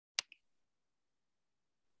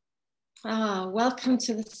Welcome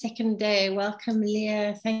to the second day. Welcome,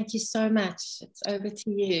 Lea. Thank you so much. It's over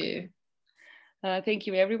to you. Thank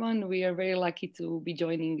you, everyone. We are very lucky to be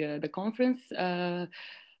joining the conference.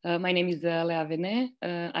 My name is Lea Vene.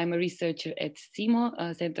 I'm a researcher at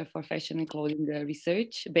CIMO, Center for Fashion and Clothing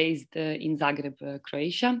Research, based in Zagreb,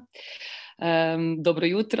 Croatia. Dobro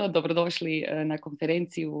jutro, dobrodošli na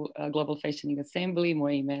konferenciju Global Fashioning Assembly.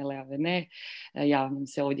 Moje ime je Lea Vene. Javljam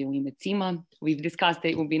se ovdje u ime CIMA. We've discussed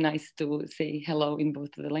it would be nice to say hello in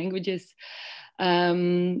both of the languages.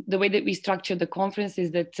 The way that we structure the conference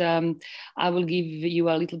is that I will give you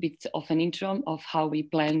a little bit of an intro of how we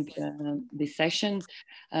planned this session,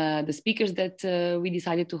 the speakers that we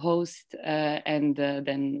decided to host, and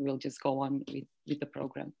then we'll just go on with the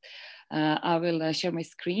program. I will share my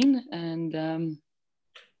screen, and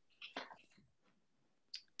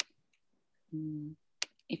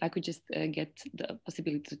if I could just get the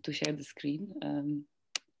possibility to share the screen.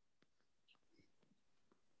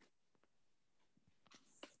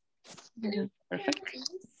 Perfect.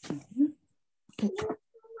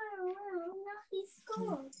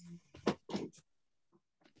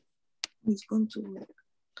 He's going to.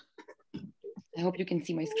 I hope you can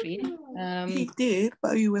see my screen. He did,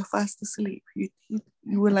 but you were fast asleep.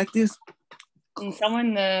 You were like this.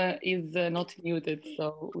 Someone is not muted,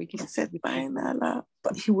 so we can. He said bye, Nala,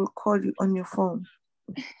 but he will call you on your phone.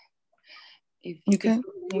 If you can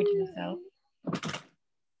mute yourself.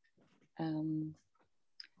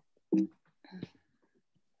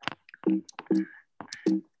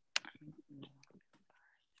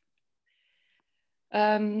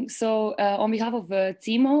 On behalf of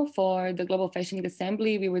CIMO for the Global Fashioning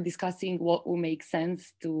Assembly, we were discussing what would make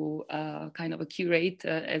sense to kind of curate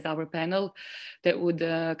as our panel that would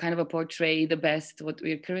kind of portray the best what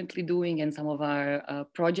we're currently doing and some of our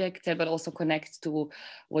projects, but also connect to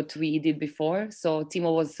what we did before. So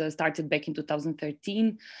CIMO was started back in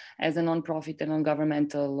 2013 as a non-profit and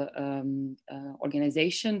non-governmental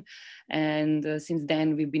organization. And since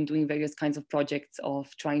then, we've been doing various kinds of projects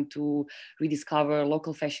of trying to rediscover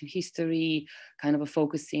local fashion history, kind of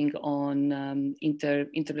focusing on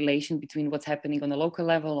interrelation between what's happening on the local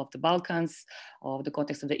level of the Balkans, of the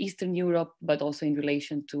context of the Eastern Europe, but also in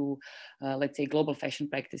relation to, let's say, global fashion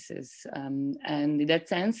practices. And in that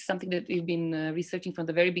sense, something that we've been researching from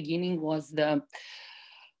the very beginning was the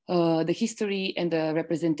history and the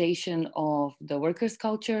representation of the workers'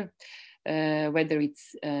 culture. Whether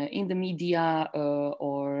it's in the media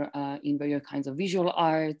or in various kinds of visual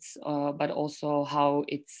arts, but also how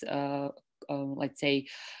it's, let's say,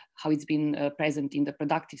 how it's been present in the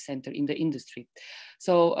productive center in the industry.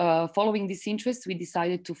 So following this interest, we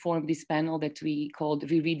decided to form this panel that we called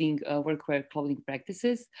Rereading Workwear Clothing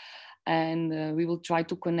Practices. And we will try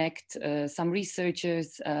to connect some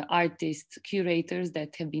researchers, artists, curators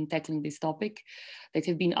that have been tackling this topic, that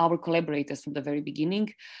have been our collaborators from the very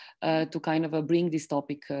beginning, to kind of bring this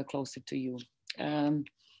topic closer to you.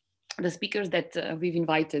 The speakers that we've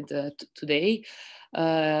invited today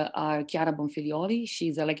are Chiara Bonfiglioli.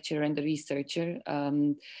 She's a lecturer and a researcher.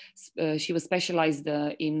 She was specialized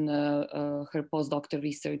in her postdoctoral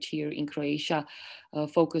research here in Croatia,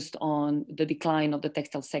 focused on the decline of the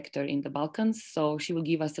textile sector in the Balkans. So she will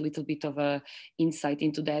give us a little bit of a insight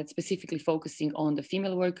into that, specifically focusing on the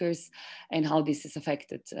female workers and how this is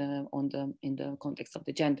affected in the context of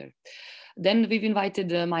the gender. Then we've invited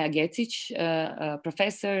Maja Gecic, a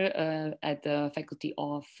professor at the Faculty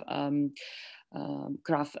of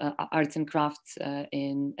Arts and Crafts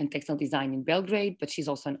and Textile Design in Belgrade, but she's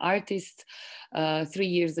also an artist. 3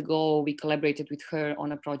 years ago, we collaborated with her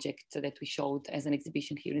on a project that we showed as an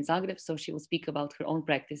exhibition here in Zagreb. So she will speak about her own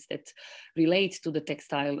practice that relates to the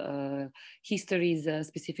textile histories,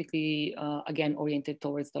 specifically, again, oriented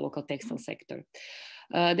towards the local textile sector.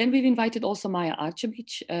 Then we've invited also Maja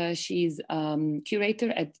Arcabic. She's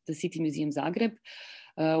curator at the City Museum Zagreb,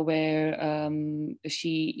 where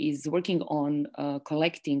she is working on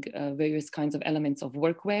collecting various kinds of elements of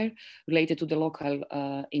workwear related to the local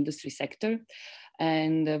industry sector.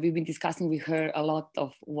 And we've been discussing with her a lot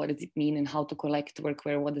of what does it mean and how to collect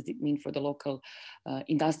workwear, what does it mean for the local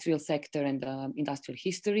industrial sector and industrial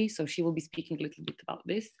history. So she will be speaking a little bit about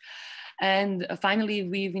this. And finally,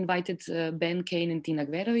 we've invited Ben, Cain, and Tina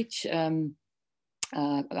Gverovic,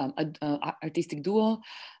 artistic duo.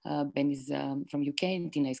 Ben is from UK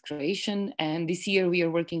and Tina is Croatian. And this year we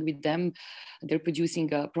are working with them. They're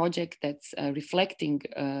producing a project that's reflecting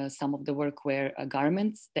some of the workwear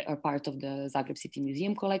garments that are part of the Zagreb City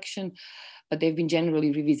Museum collection. But they've been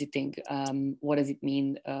generally revisiting what does it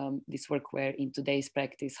mean, this workwear in today's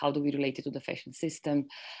practice, how do we relate it to the fashion system,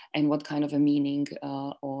 and what kind of a meaning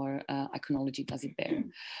or iconology does it bear.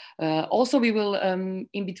 Also, we will,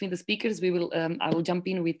 in between the speakers, I will jump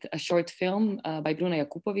in with a short film by Bruna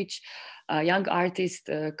Jakupovic, a young artist,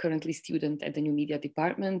 currently student at the New Media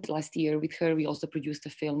Department. Last year with her, we also produced a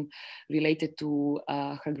film related to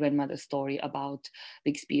her grandmother's story about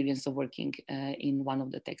the experience of working in one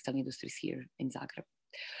of the textile industries here in Zagreb.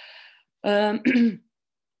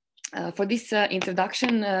 For this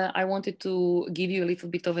introduction, I wanted to give you a little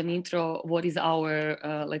bit of an intro. What is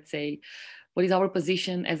our, let's say, what is our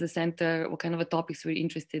position as a center? What kind of topics we're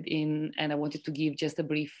interested in? And I wanted to give just a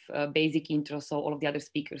brief basic intro so all of the other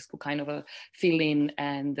speakers could kind of fill in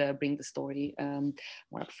and bring the story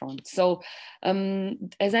more up front. So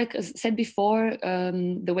as I said before,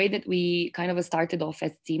 the way that we kind of started off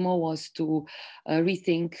as CIMO was to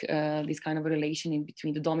rethink this kind of a relation in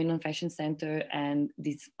between the dominant fashion center and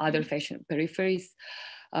these other fashion peripheries.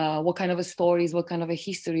 What kind of stories, what kind of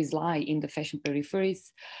histories lie in the fashion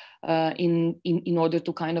peripheries, in order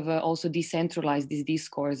to kind of also decentralize this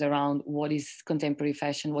discourse around what is contemporary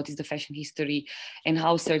fashion, what is the fashion history, and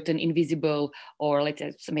how certain invisible, or let's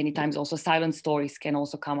say many times also silent stories can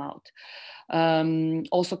also come out.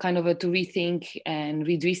 Also kind of to rethink and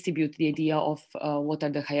redistribute the idea of what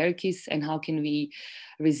are the hierarchies and how can we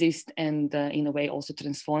resist and in a way also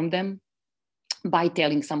transform them, by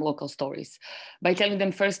telling some local stories, by telling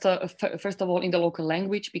them first of all in the local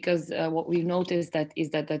language, because what we've noticed is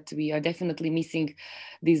that we are definitely missing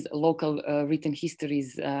these local written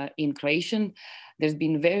histories in Croatian. There's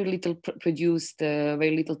been very little produced,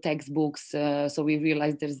 very little textbooks. So we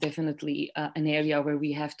realized there's definitely an area where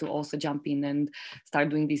we have to also jump in and start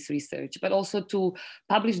doing this research, but also to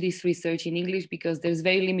publish this research in English, because there's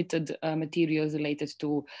very limited materials related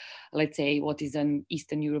to, let's say, what is an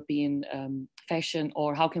Eastern European fashion,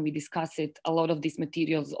 or how can we discuss it. A lot of these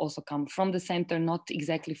materials also come from the center, not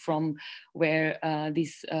exactly from where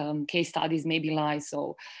these case studies maybe lie.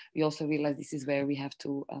 So we also realize this is where we have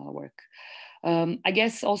to work. I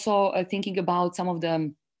guess also thinking about some of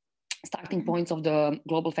the starting points of the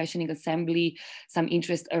Global Fashioning Assembly, some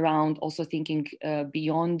interest around also thinking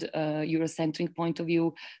beyond Eurocentric point of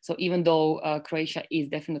view. So even though Croatia is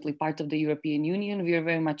definitely part of the European Union, we are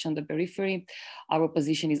very much on the periphery. Our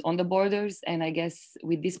position is on the borders. And I guess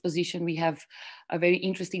with this position, we have a very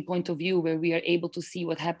interesting point of view where we are able to see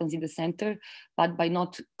what happens in the center, but by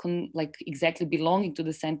not exactly belonging to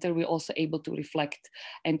the center, we're also able to reflect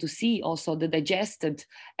and to see also the digested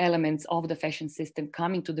elements of the fashion system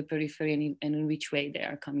coming to the periphery, and in which way they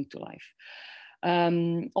are coming to life.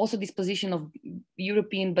 Also, this position of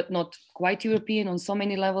European but not quite European on so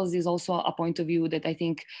many levels is also a point of view that I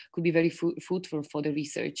think could be very fruitful for the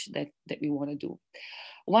research that we want to do.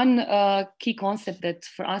 One key concept that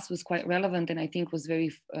for us was quite relevant and I think was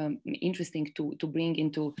very interesting to bring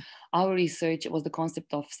into our research was the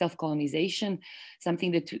concept of self-colonization,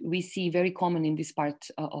 something that we see very common in this part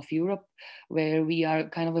of Europe, where we are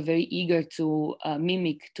kind of very eager to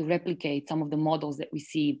mimic, to replicate some of the models that we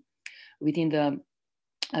see within the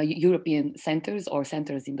European centers or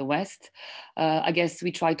centers in the West. I guess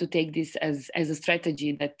we try to take this as a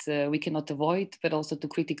strategy that we cannot avoid, but also to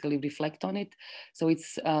critically reflect on it. So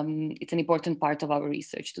it's an important part of our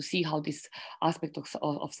research to see how this aspect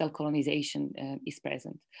of self-colonization is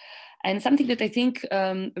present. And something that I think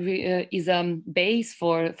is a base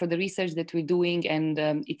for the research that we're doing,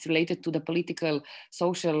 and it's related to the political,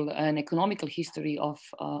 social, and economical history of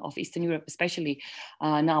Eastern Europe, especially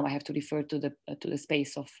now I have to refer to the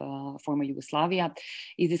space of former Yugoslavia,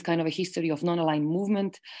 is this kind of a history of non-aligned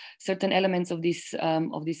movement. Certain elements of this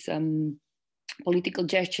political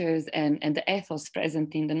gestures and the ethos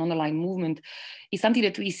present in the non-aligned movement is something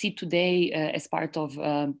that we see today as part of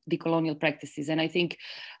decolonial practices. And I think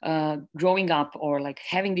growing up or like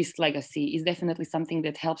having this legacy is definitely something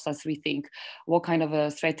that helps us rethink what kind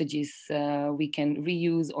of strategies we can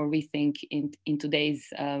reuse or rethink in today's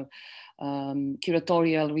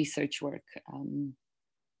curatorial research work.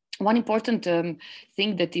 One important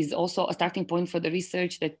thing that is also a starting point for the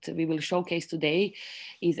research that we will showcase today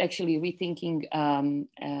is actually rethinking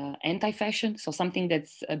anti-fashion. So something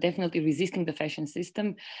that's definitely resisting the fashion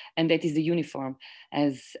system, and that is the uniform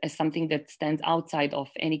as something that stands outside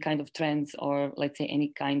of any kind of trends or let's say any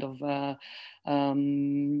kind of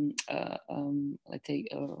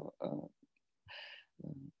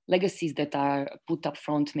legacies that are put up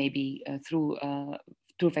front maybe through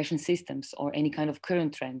fashion systems or any kind of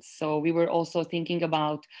current trends. So we were also thinking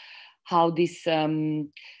about how this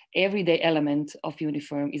everyday element of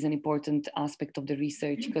uniform is an important aspect of the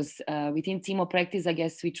research, because within CIMO practice, I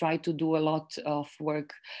guess we try to do a lot of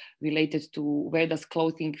work related to where does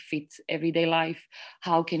clothing fit everyday life,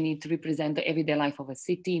 how can it represent the everyday life of a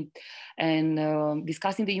city, and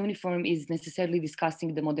discussing the uniform is necessarily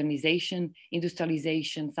discussing the modernization,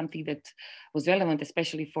 industrialization, something that was relevant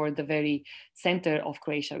especially for the very center of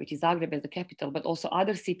Croatia, which is Zagreb as the capital, but also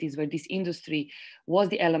other cities where this industry was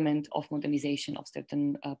the element of modernization of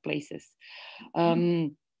certain places.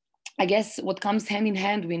 I guess what comes hand in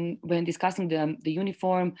hand when discussing the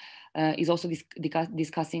uniform is also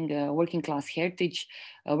discussing working class heritage,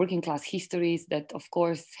 working class histories that of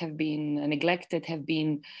course have been neglected, have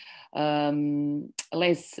been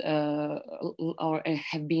less or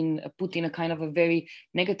have been put in a kind of a very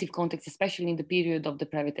negative context, especially in the period of the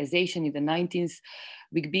privatization in the 90s,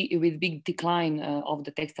 with big decline of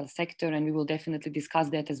the textile sector, and we will definitely discuss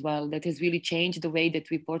that as well. That has really changed the way that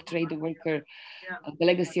we portray the worker, the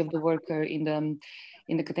legacy of the worker in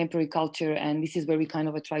the contemporary culture, and this is where we kind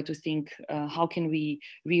of try to think how can we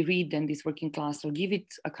reread then this working class or give it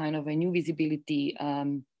a kind of a new visibility,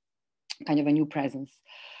 kind of a new presence.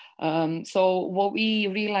 So what we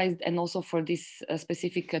realized, and also for this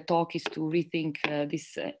specific talk, is to rethink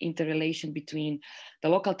this interrelation between the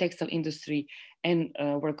local textile industry and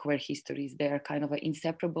workwear histories. They are kind of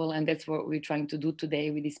inseparable, and that's what we're trying to do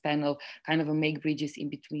today with this panel, kind of make bridges in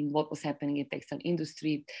between what was happening in textile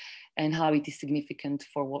industry and how it is significant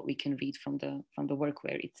for what we can read from the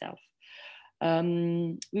workwear itself.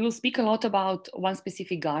 We will speak a lot about one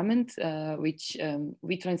specific garment, which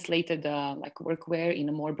we translated like workwear in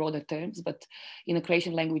a more broader terms, but in a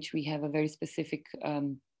Croatian language, we have a very specific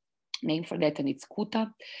name for that, and it's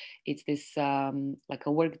kuta. It's this like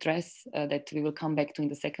a work dress that we will come back to in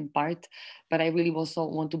the second part, but I really also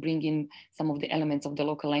want to bring in some of the elements of the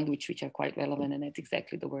local language, which are quite relevant, and that's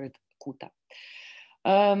exactly the word kuta.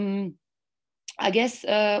 I guess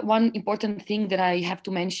one important thing that I have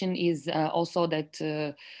to mention is also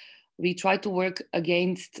that we try to work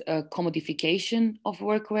against commodification of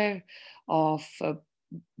workwear, of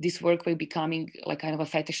this workwear becoming like kind of a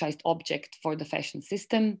fetishized object for the fashion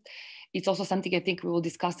system. It's also something I think we will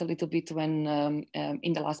discuss a little bit when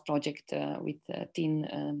in the last project with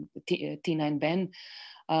Tina and Ben.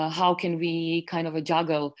 How can we kind of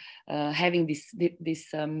juggle having this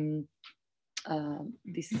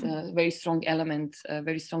very strong element,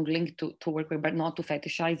 very strong link to workwear, but not to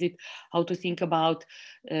fetishize it, how to think about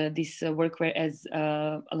this workwear as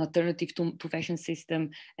an alternative to fashion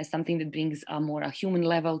system, as something that brings a more human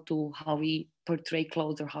level to how we portray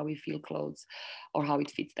clothes or how we feel clothes or how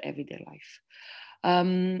it fits the everyday life.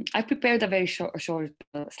 I've prepared a very short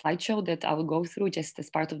slideshow that I will go through just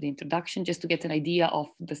as part of the introduction, just to get an idea of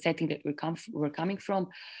the setting that we're coming from.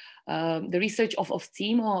 The research of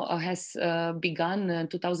CIMO has begun in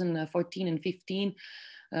 2014 and 15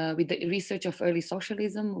 with the research of early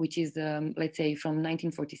socialism, which is, let's say, from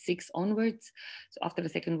 1946 onwards, so after the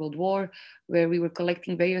Second World War, where we were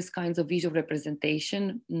collecting various kinds of visual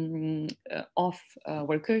representation of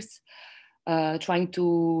workers, trying to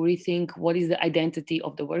rethink what is the identity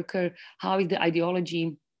of the worker, how is the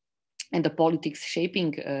ideology and the politics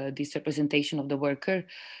shaping this representation of the worker,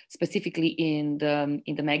 specifically in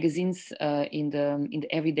the magazines, in the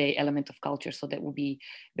everyday element of culture. So that would be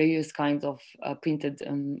various kinds of printed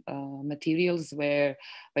materials, where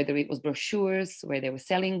whether it was brochures, where they were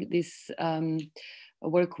selling this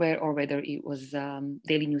workwear, or whether it was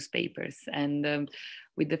daily newspapers. And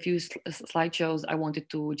with the few slideshows, I wanted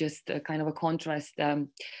to just kind of a contrast. I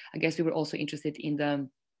guess we were also interested in the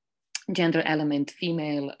gender element,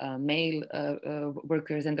 female, male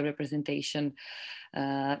workers, and the representation.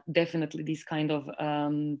 Definitely this kind of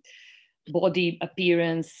body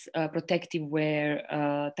appearance, protective wear,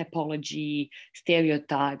 typology,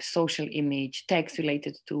 stereotypes, social image, text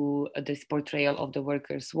related to this portrayal of the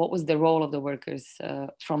workers. What was the role of the workers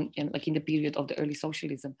from like in the period of the early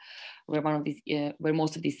socialism, where where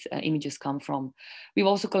most of these images come from. We've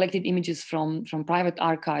also collected images from private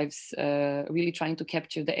archives, really trying to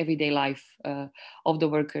capture the everyday life of the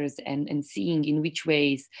workers and seeing in which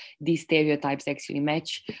ways these stereotypes actually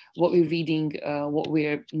match what we're reading, what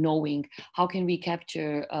we're knowing. How can we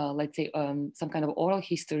capture, let's say, some kind of oral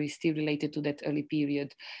history still related to that early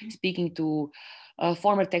period, speaking to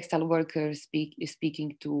former textile workers,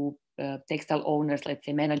 speaking to textile owners, let's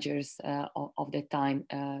say managers of that time,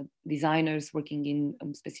 designers working in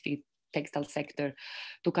specific textile sector,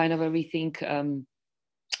 to kind of rethink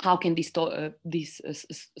how can this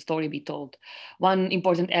story be told. One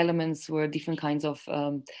important elements were different kinds of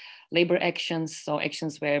labor actions, so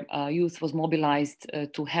actions where youth was mobilized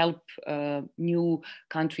to help new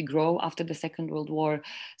country grow after the Second World War.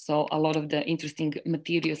 So a lot of the interesting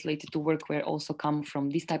materials related to workwear also come from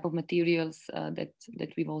this type of materials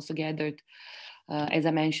that we've also gathered. As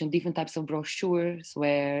I mentioned, different types of brochures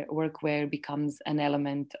where workwear becomes an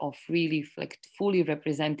element of really like fully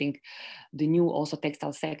representing the new also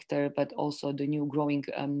textile sector, but also the new growing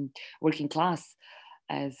working class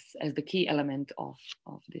as the key element of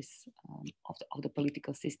this of the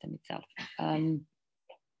political system itself.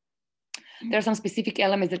 There are some specific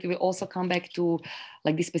elements that we will also come back to,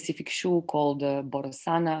 like this specific shoe called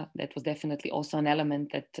Borosana. That was definitely also an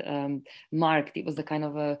element that marked, it was the kind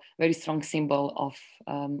of a very strong symbol of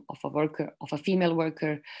a worker, of a female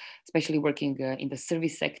worker, especially working in the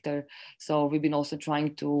service sector. So we've been also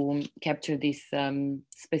trying to capture these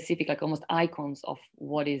specific, like almost icons of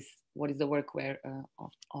what is the workwear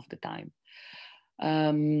of the time.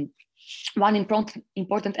 One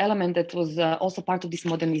important element that was also part of this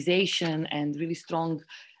modernization and really strong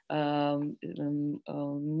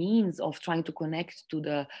means of trying to connect to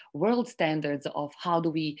the world standards of how do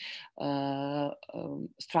we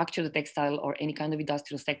structure the textile or any kind of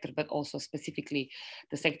industrial sector, but also specifically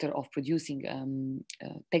the sector of producing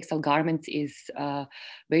textile garments is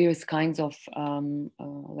various kinds of,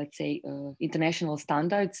 let's say, international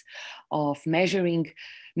standards of measuring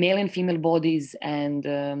male and female bodies and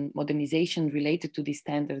modernization related to these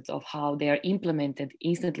standards of how they are implemented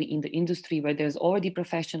instantly in the industry where there's already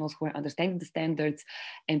professionals who are understanding the standards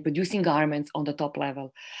and producing garments on the top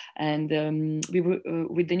level. And we were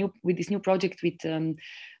with this new project with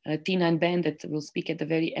Tina and Ben that will speak at the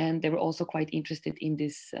very end. They were also quite interested in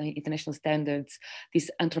this international standards, these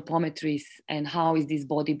anthropometries, and how is this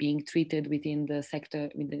body being treated within the sector,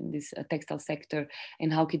 within this textile sector,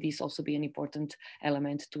 and how could this also be an important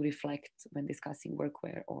element to reflect when discussing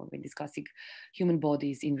workwear or when discussing human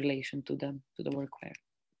bodies in relation to the workwear.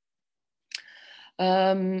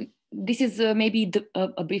 This is maybe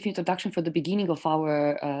a brief introduction for the beginning of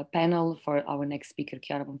our panel for our next speaker,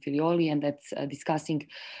 Chiara Bonfiglioli, and that's discussing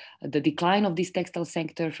the decline of this textile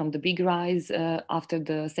sector from the big rise after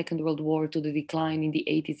the Second World War to the decline in the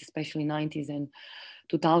 80s, especially 90s and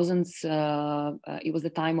 2000s. It was the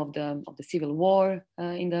time of the civil war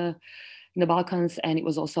in the Balkans, and it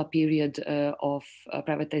was also a period of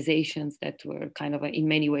privatizations that were kind of in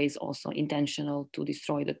many ways also intentional to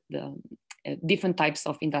destroy the different types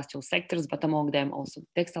of industrial sectors, but among them also the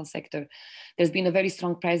textile sector. There's been a very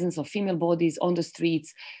strong presence of female bodies on the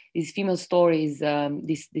streets, these female stories,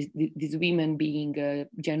 these women being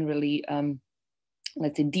generally,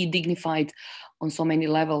 let's say, de-dignified on so many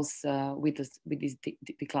levels with this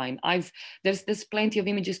decline. There's plenty of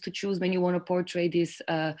images to choose when you want to portray this.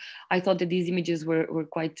 I thought that these images were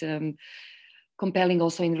quite compelling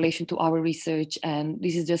also in relation to our research. And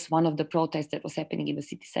this is just one of the protests that was happening in the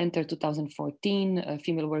city center, 2014,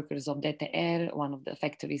 female workers of DTR, one of the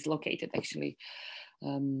factories located actually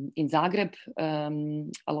in Zagreb.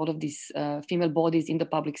 A lot of these female bodies in the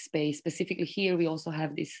public space. Specifically here, we also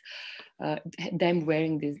have this, them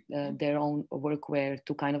wearing this, their own workwear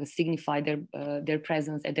to kind of signify their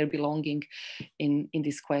presence and their belonging in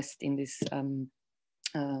this quest, in this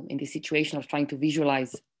situation of trying to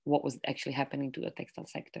visualize what was actually happening to the textile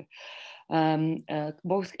sector.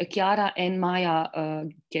 Both Chiara and Maja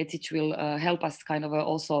Gecic will help us kind of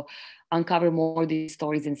also uncover more these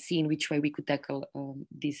stories and see in which way we could tackle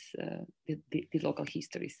these local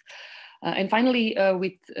histories. And finally,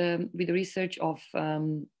 with the research of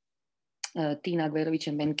Tina, Gverovic,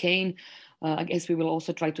 and Ben Cain, I guess we will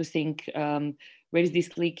also try to think where is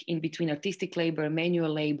this link in between artistic labor,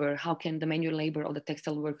 manual labor? How can the manual labor of the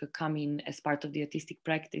textile worker come in as part of the artistic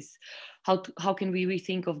practice? How can we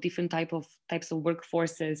rethink of different types of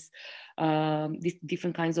workforces, these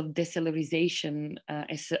different kinds of decelerization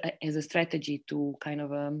as a strategy to kind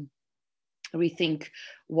of rethink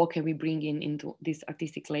what can we bring into this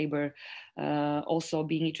artistic labor, also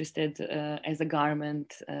being interested as a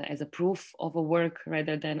garment, as a proof of a work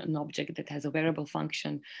rather than an object that has a wearable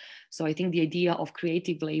function. So I think the idea of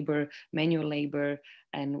creative labor, manual labor,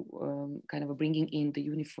 and kind of bringing in the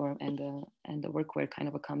uniform and the workwear kind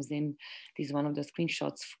of comes in. This is one of the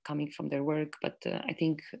screenshots coming from their work, but I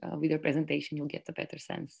think with their presentation you'll get a better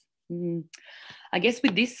sense. I guess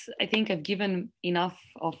with this, I think I've given enough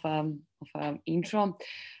of intro.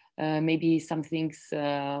 Maybe some things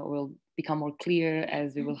will become more clear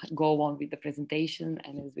as we will go on with the presentation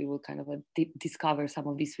and as we will kind of discover some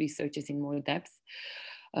of these researches in more depth.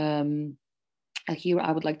 Here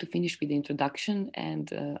I would like to finish with the introduction, and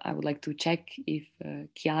I would like to check if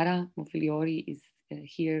Chiara Bonfiglioli is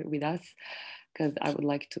here with us. because I would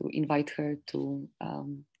like to invite her to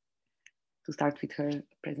start with her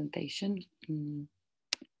presentation.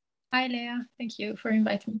 Hi, Lea. Thank you for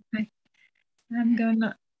inviting me. Hi. I'm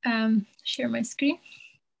gonna share my screen.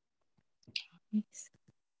 All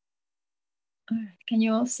right. Can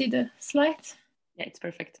you all see the slides? Yeah, it's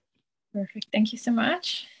perfect. Perfect. Thank you so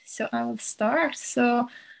much. So I will start. So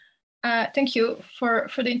thank you for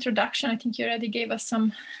the introduction. I think you already gave us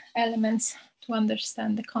some elements to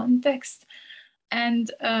understand the context.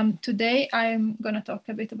 And today I'm going to talk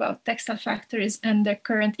a bit about textile factories and their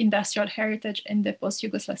current industrial heritage in the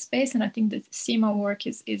post-Yugoslav space. And I think that CIMO work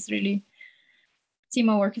is really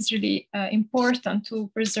important to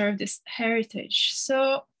preserve this heritage.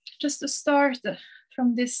 So just to start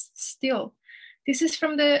from this still, this is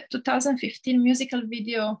from the 2015 musical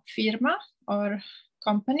video Firma, or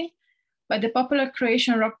company, by the popular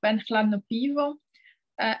Croatian rock band Hladno Pivo.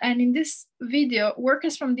 And in this video,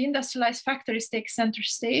 workers from the industrialized factories take center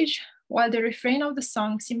stage, while the refrain of the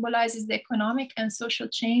song symbolizes the economic and social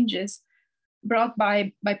changes brought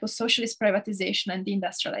by post-socialist privatization and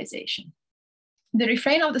deindustrialization. The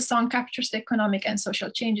refrain of the song captures the economic and social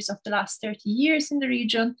changes of the last 30 years in the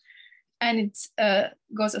region, and it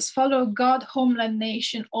goes as follows: God, homeland,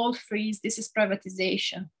 nation, all freeze, this is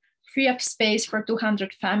privatization. Free up space for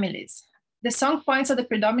 200 families. The song points at the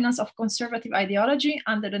predominance of conservative ideology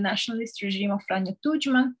under the nationalist regime of Franjo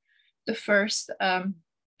Tudjman, the first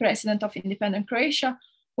president of independent Croatia,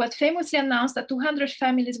 who had famously announced that 200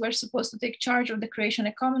 families were supposed to take charge of the Croatian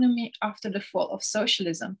economy after the fall of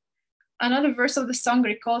socialism. Another verse of the song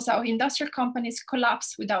recalls how industrial companies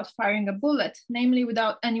collapse without firing a bullet, namely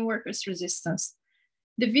without any workers' resistance.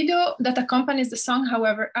 The video that accompanies the song,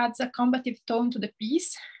 however, adds a combative tone to the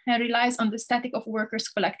piece and relies on the static of workers'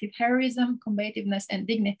 collective heroism, combativeness, and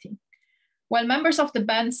dignity. While members of the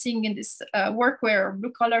band sing in this workwear or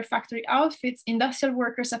blue-collar factory outfits, industrial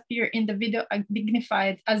workers appear in the video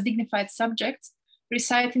as dignified subjects,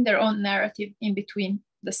 reciting their own narrative in between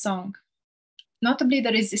the song. Notably,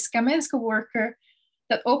 there is this Kamensko worker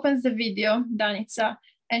that opens the video, Danica,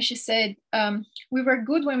 and she said, we were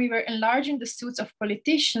good when we were enlarging the suits of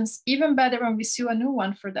politicians, even better when we sew a new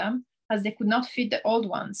one for them, as they could not fit the old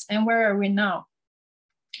ones. And where are we now?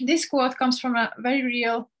 This quote comes from a very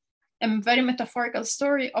real and very metaphorical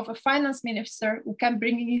story of a finance minister who kept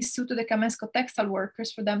bringing his suit to the Kamensko textile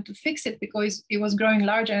workers for them to fix it because it was growing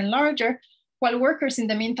larger and larger, while workers in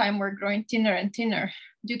the meantime were growing thinner and thinner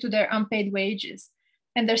due to their unpaid wages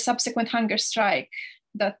and their subsequent hunger strike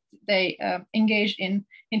that they engaged in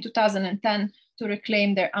 2010 to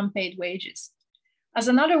reclaim their unpaid wages. As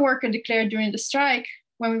another worker declared during the strike,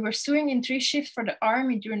 when we were sewing in 3 shifts for the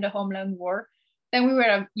army during the Homeland War, then we were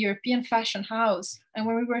a European fashion house. And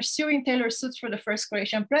when we were sewing tailored suits for the first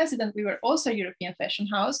Croatian president, we were also a European fashion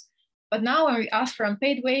house. But now when we ask for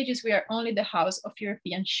unpaid wages, we are only the house of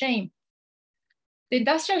European shame. The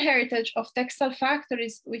industrial heritage of textile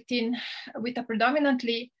factories with a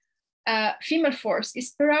predominantly female force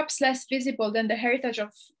is perhaps less visible than the heritage of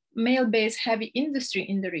male-based heavy industry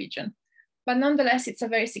in the region. But nonetheless, it's a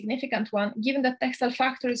very significant one, given that textile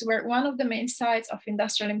factories were one of the main sites of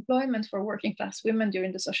industrial employment for working class women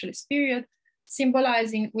during the socialist period,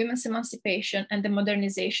 symbolizing women's emancipation and the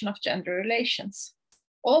modernization of gender relations.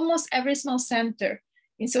 Almost every small center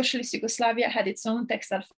in socialist Yugoslavia had its own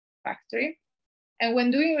textile factory. And when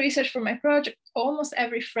doing research for my project, almost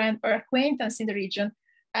every friend or acquaintance in the region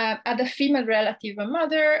had a female relative, a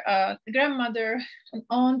mother, a grandmother, an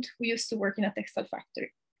aunt who used to work in a textile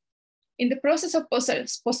factory. In the process of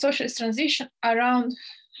post-socialist transition, around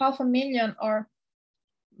 500,000 or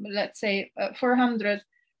let's say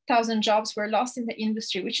 400,000 jobs were lost in the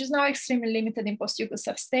industry, which is now extremely limited in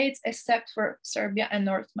post-Yugoslav states, except for Serbia and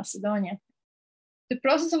North Macedonia. The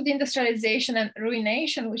process of deindustrialization and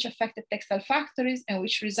ruination, which affected textile factories and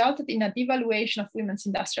which resulted in a devaluation of women's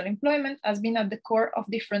industrial employment, has been at the core of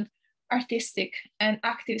different artistic and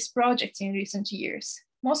activist projects in recent years.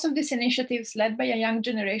 Most of these initiatives, led by a young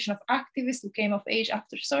generation of activists who came of age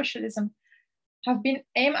after socialism, have been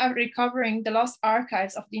aimed at recovering the lost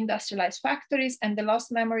archives of the industrialized factories and the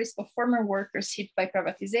lost memories of former workers hit by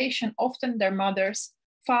privatization, often their mothers,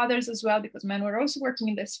 fathers as well, because men were also working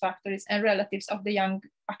in these factories, and relatives of the young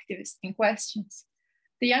activists in questions.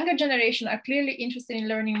 The younger generation are clearly interested in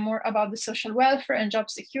learning more about the social welfare and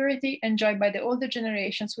job security enjoyed by the older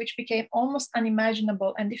generations, which became almost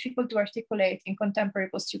unimaginable and difficult to articulate in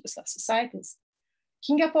contemporary post-Yugoslav societies.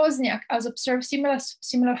 Kinga Pozniak has observed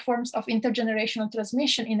similar forms of intergenerational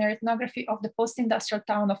transmission in her ethnography of the post-industrial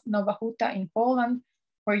town of Nowa Huta in Poland,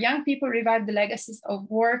 where young people revive the legacies of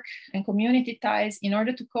work and community ties in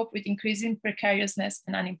order to cope with increasing precariousness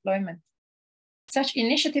and unemployment. Such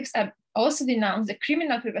initiatives have also denounced the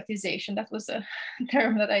criminal privatization. That was a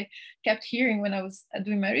term that I kept hearing when I was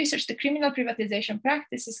doing my research. The criminal privatization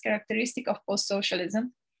practice is characteristic of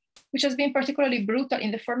post-socialism, which has been particularly brutal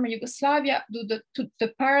in the former Yugoslavia due to the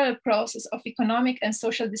parallel process of economic and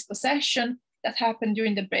social dispossession that happened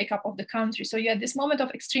during the breakup of the country. So you had this moment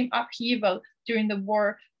of extreme upheaval during the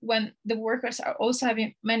war when the workers are also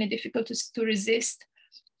having many difficulties to resist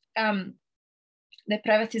the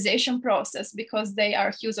privatization process because they are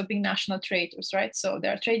accused of being national traitors, right? So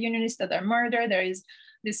there are trade unionists that are murdered. There is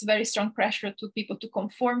this very strong pressure to people to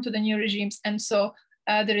conform to the new regimes. And so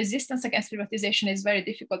the resistance against privatization is very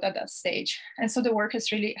difficult at that stage. And so the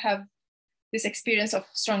workers really have this experience of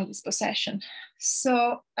strong dispossession.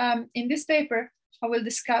 So in this paper, I will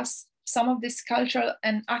discuss some of these cultural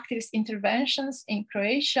and activist interventions in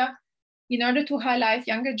Croatia in order to highlight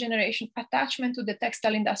younger generation attachment to the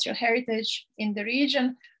textile industrial heritage in the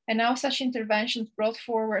region, and how such interventions brought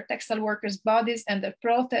forward textile workers' bodies and their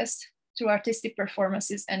protests through artistic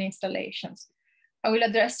performances and installations. I will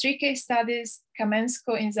address 3 case studies: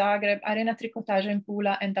 Kamensko in Zagreb, Arena Tricotaža in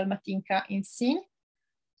Pula, and Dalmatinka in Sinj.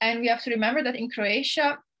 And we have to remember that in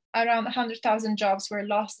Croatia, around 100,000 jobs were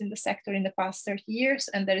lost in the sector in the past 30 years,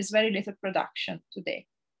 and there is very little production today.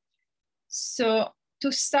 So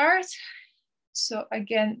to start, so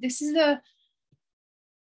again, this is the,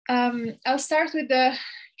 I'll start with the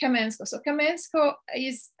Kamensko. So Kamensko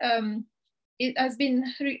is, it has been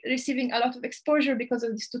receiving a lot of exposure because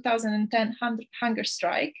of this 2010 hunger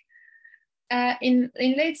strike. In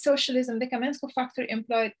late socialism, the Kamensko factory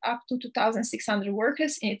employed up to 2,600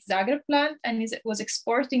 workers in its Zagreb plant, and it was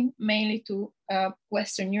exporting mainly to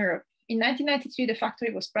Western Europe. In 1993, the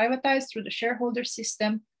factory was privatized through the shareholder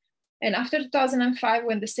system. And after 2005,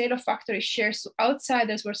 when the sale of factory shares to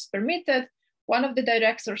outsiders was permitted, one of the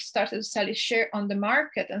directors started to sell his share on the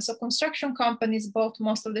market. And so construction companies bought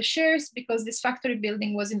most of the shares because this factory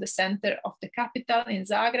building was in the center of the capital in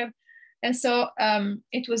Zagreb. And so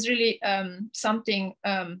it was really something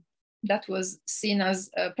that was seen as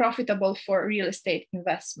profitable for real estate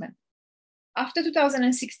investment. After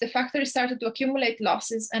 2006, the factory started to accumulate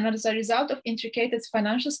losses, and as a result of intricate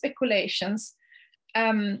financial speculations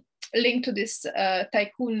linked to this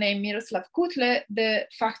tycoon named Miroslav Kutle, the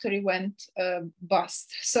factory went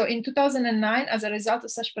bust. So in 2009, as a result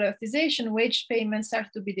of such privatization, wage payments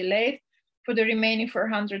started to be delayed for the remaining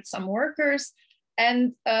 400 some workers.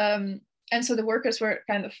 And so the workers were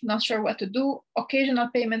kind of not sure what to do. Occasional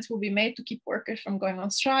payments will be made to keep workers from going on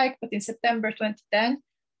strike. But in September 2010,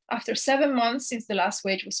 after 7 months since the last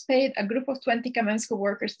wage was paid, a group of 20 Kamensko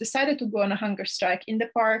workers decided to go on a hunger strike in the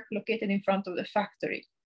park located in front of the factory.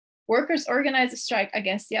 Workers organized a strike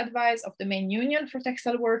against the advice of the main union for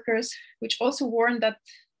textile workers, which also warned that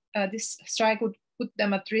this strike would put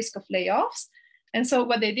them at risk of layoffs. And so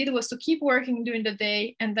what they did was to keep working during the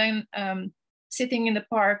day and then sitting in the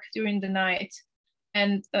park during the night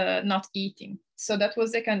and not eating. So that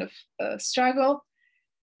was the kind of struggle.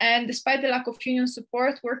 And despite the lack of union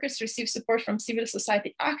support, workers received support from civil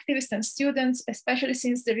society activists and students, especially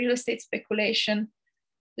since the real estate speculation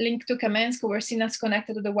linked to Kamensko were seen as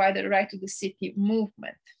connected to the wider right to the city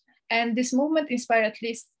movement. And this movement inspired at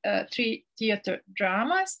least 3 theater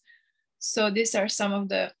dramas. So these are some of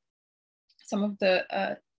the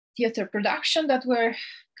theater production that were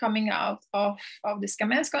coming out of this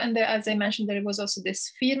Kamensko. And as I mentioned, there was also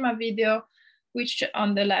this Firma video, which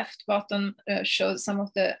on the left bottom shows some of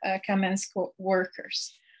the Kamensko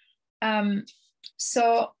workers.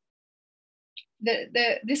 So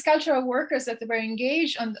these cultural workers that were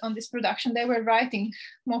engaged on this production, they were writing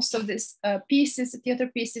most of these pieces, theater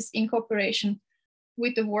pieces, in cooperation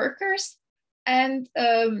with the workers. And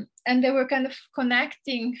they were kind of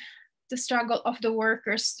connecting the struggle of the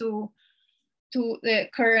workers to the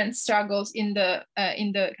current struggles in the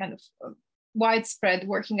kind of widespread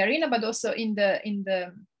working arena, but also in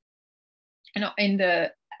the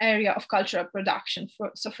area of cultural production.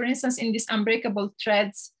 So for instance, in this Unbreakable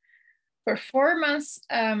Threads performance,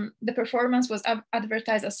 the performance was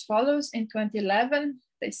advertised as follows in 2011.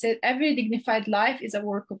 They said, "Every dignified life is a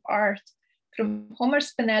work of art. From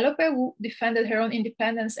Homer's Penelope, who defended her own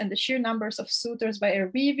independence and the sheer numbers of suitors by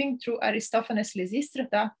her weaving, through Aristophanes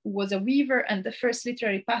Lysistrata, who was a weaver and the first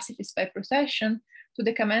literary pacifist by profession, to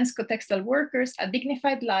the Kamensko textile workers, a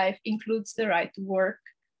dignified life includes the right to work.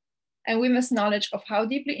 And we must knowledge of how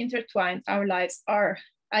deeply intertwined our lives are.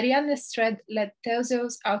 Ariadne's thread led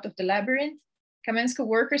Theseus out of the labyrinth. Kamensko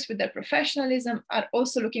workers with their professionalism are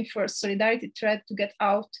also looking for a solidarity thread to get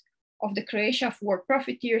out of the Croatia of war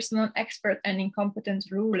profiteers, non-expert and incompetent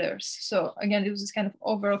rulers." So again, it was this kind of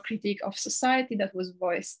overall critique of society that was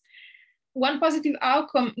voiced. one positive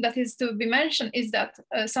outcome that is to be mentioned is that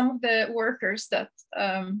some of the workers that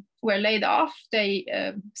were laid off, they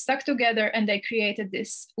stuck together and they created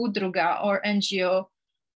this Udruga or NGO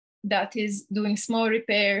that is doing small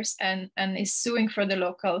repairs and is suing for the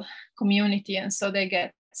local community. And so they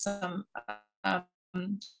get some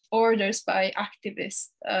orders by activist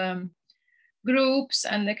groups,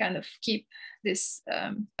 and they kind of keep this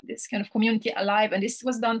kind of community alive. And this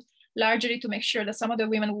was done largely to make sure that some of the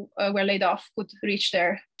women who were laid off could reach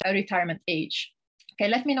their retirement age. Okay,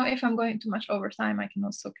 let me know if I'm going too much over time. I can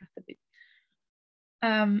also cut a bit.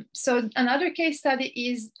 So another case study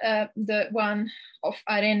is the one of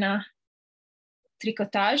Arena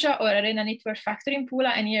Tricotaja or Arena Knitwear Factory in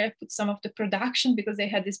Pula. And here I put some of the production because they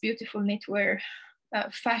had this beautiful knitwear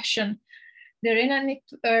fashion. The Arena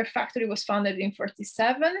Knitwear Factory was founded in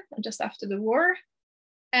 1947, just after the war.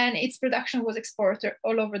 And its production was exported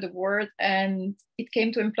all over the world. And it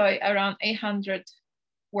came to employ around 800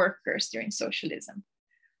 workers during socialism.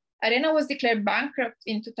 Arena was declared bankrupt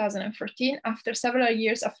in 2014 after several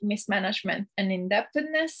years of mismanagement and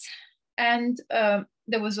indebtedness. And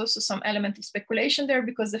there was also some element of speculation there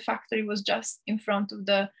because the factory was just in front of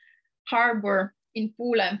the harbor in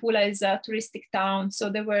Pula, and Pula is a touristic town. So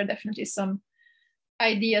there were definitely some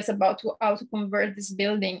ideas about how to convert this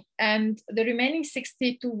building. And the remaining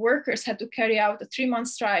 62 workers had to carry out a 3-month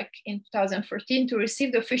strike in 2014 to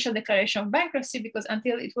receive the official declaration of bankruptcy, because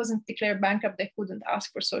until it wasn't declared bankrupt, they couldn't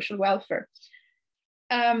ask for social welfare.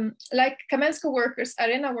 Like Kamensko workers,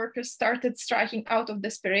 Arena workers started striking out of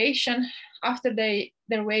desperation after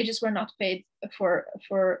their wages were not paid for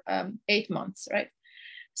 8 months, right?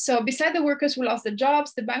 So beside the workers who lost their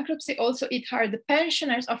jobs, the bankruptcy also hit hard the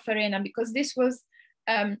pensioners of Arena, because this was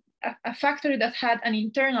a factory that had an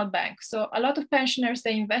internal bank. So a lot of pensioners,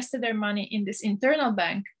 they invested their money in this internal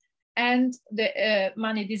bank and the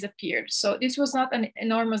money disappeared. So this was not an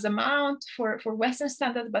enormous amount for Western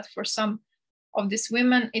standards, but for some of these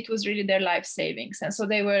women, it was really their life savings. And so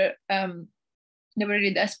they were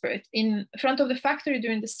really desperate. In front of the factory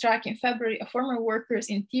during the strike in February, a former worker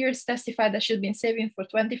in tears testified that she'd been saving for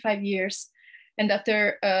 25 years and that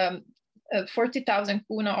their 40,000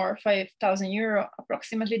 kuna or 5,000 euro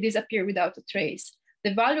approximately disappeared without a trace.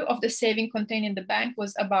 The value of the saving contained in the bank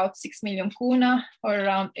was about 6 million kuna or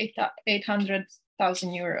around 800,000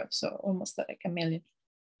 euros, so almost like $1 million.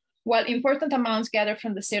 While important amounts gathered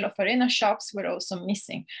from the sale of Arena shops were also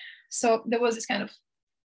missing. So there was this kind of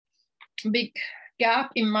big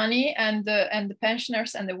gap in money, and the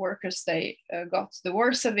pensioners and the workers, they got the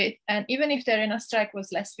worst of it. And even if the Arena strike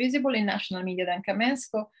was less visible in national media than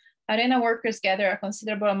Kamensko, Arena workers gathered a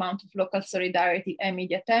considerable amount of local solidarity and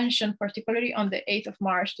media attention, particularly on the 8th of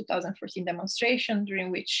March 2014 demonstration,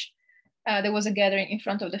 during which there was a gathering in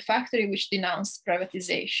front of the factory which denounced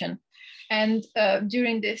privatization. And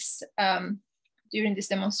during this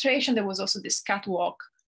demonstration, there was also this catwalk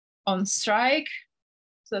on strike.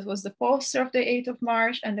 So that was the poster of the 8th of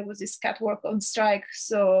March, and there was this catwalk on strike.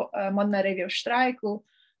 So Modna Revija Štrajku,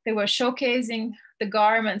 they were showcasing the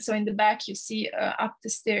garments. So in the back, you see up the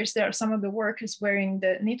stairs, there are some of the workers wearing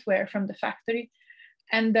the knitwear from the factory.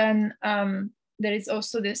 And then there is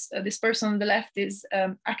also this person on the left is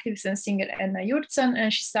activist and singer Enna Jurcan,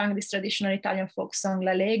 and she sang this traditional Italian folk song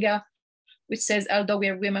La Lega, which says, although we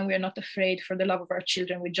are women, we are not afraid. For the love of our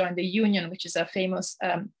children, we join the union, which is a famous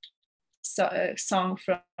song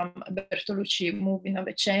from Bertolucci movie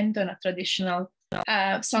Novecento, and a traditional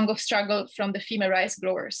song of struggle from the female rice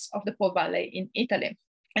growers of the Po Valley in Italy.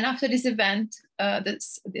 And after this event,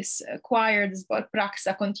 this choir, this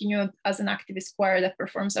Praxa, continued as an activist choir that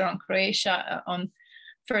performs around Croatia on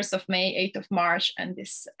 1st of May, 8th of March, and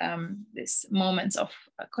this moments of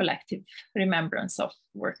collective remembrance of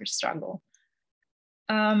worker struggle.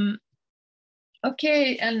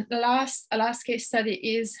 Okay, and a last case study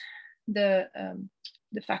is the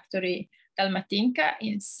factory Dalmatinka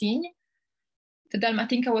in Sinj. The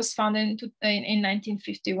Dalmatinka was founded in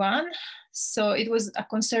 1951. So it was a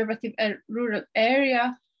conservative rural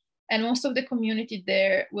area, and most of the community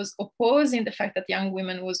there was opposing the fact that young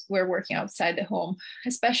women were working outside the home,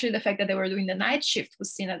 especially the fact that they were doing the night shift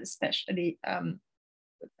was seen as especially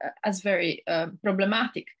as very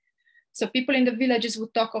problematic. So people in the villages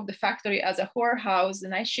would talk of the factory as a whorehouse. The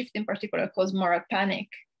night shift in particular caused moral panic.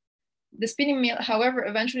 The spinning mill, however,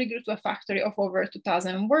 eventually grew to a factory of over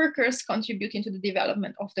 2,000 workers, contributing to the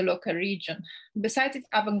development of the local region. Besides its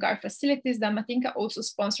avant-garde facilities, Dalmatinka also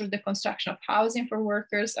sponsored the construction of housing for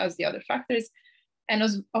workers, as the other factories, and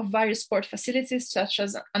of various sport facilities, such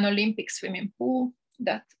as an Olympic swimming pool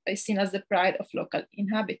that is seen as the pride of local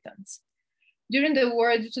inhabitants. During the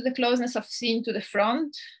war, due to the closeness of Sinj to the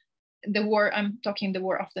front, the war, I'm talking the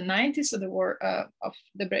war of the 90s, so the war of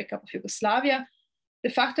the breakup of Yugoslavia. The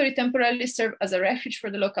factory temporarily served as a refuge for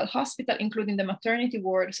the local hospital, including the maternity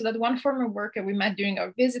ward, so that one former worker we met during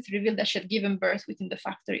our visit revealed that she had given birth within the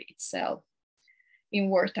factory itself in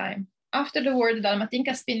wartime. After the war, the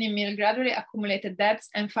Dalmatinka spinning mill gradually accumulated debts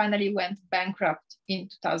and finally went bankrupt in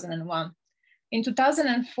 2001. In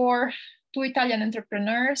 2004, two Italian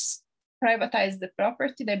entrepreneurs privatized the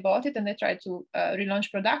property. They bought it and they tried to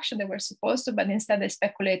relaunch production. They were supposed to, but instead they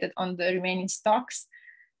speculated on the remaining stocks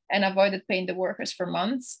and avoided paying the workers for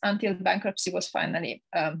months until bankruptcy was finally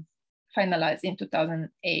finalized in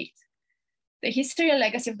 2008. The history and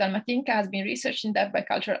legacy of Dalmatinka has been researched in depth by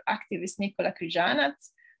cultural activists Nikola Križanac,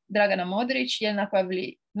 Dragana Modric, Jelena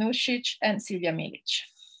Pavlinušić, and Silvia Milic.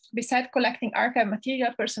 Besides collecting archive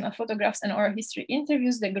material, personal photographs, and oral history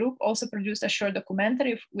interviews, the group also produced a short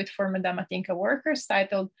documentary with former Dalmatinka workers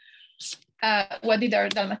titled What Did Our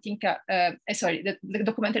Dalmatinka, the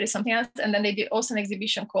documentary is something else, and then they did also an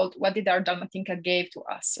exhibition called What Did Our Dalmatinka Gave to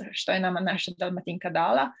Us, Što je nama naša Dalmatinka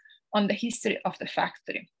dala, on the history of the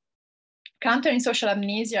factory. Countering social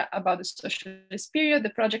amnesia about the socialist period, the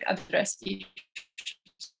project addressed issues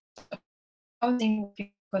of housing,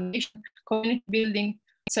 condition, community building,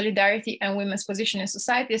 solidarity, and women's position in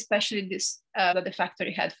society, especially this that the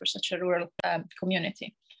factory had for such a rural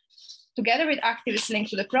community. Together with activists linked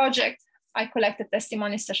to the project, I collected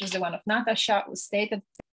testimonies such as the one of Natasha, who stated,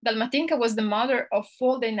 Dalmatinka was the mother of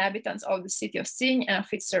all the inhabitants of the city of Sinj and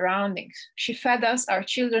of its surroundings. She fed us, our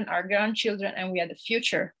children, our grandchildren, and we had a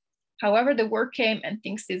future. However, the war came and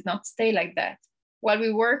things did not stay like that. While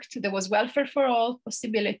we worked, there was welfare for all,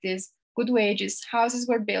 possibilities, good wages, houses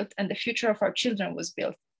were built, and the future of our children was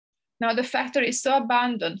built. Now the factory is so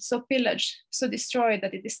abandoned, so pillaged, so destroyed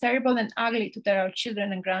that it is terrible and ugly to tell our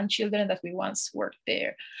children and grandchildren that we once worked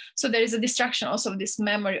there. So there is a destruction also of this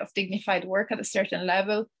memory of dignified work at a certain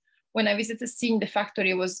level. When I visited Sinj, the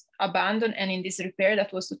factory was abandoned and in disrepair.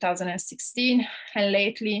 That was 2016. And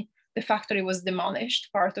lately, the factory was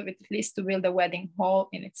demolished, part of it at least, to build a wedding hall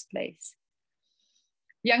in its place.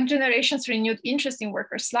 Young generations' renewed interest in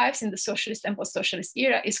workers' lives in the socialist and post-socialist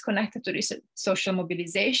era is connected to recent social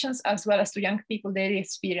mobilizations, as well as to young people's daily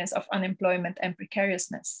experience of unemployment and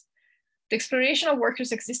precariousness. The exploration of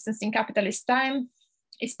workers' existence in capitalist time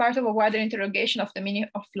is part of a wider interrogation of the meaning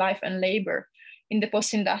of life and labor in the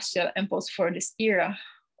post-industrial and post-Fordist era.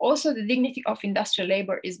 Also, the dignity of industrial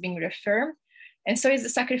labor is being reaffirmed, and so is the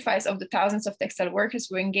sacrifice of the thousands of textile workers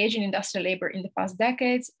who engaged in industrial labor in the past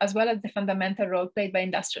decades, as well as the fundamental role played by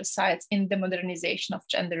industrial sites in the modernization of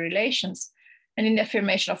gender relations and in the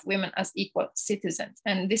affirmation of women as equal citizens.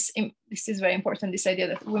 And this is very important, this idea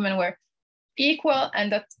that women were equal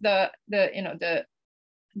and that their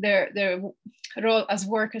role as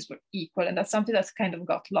workers were equal. And that's something that's kind of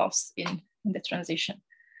got lost in the transition.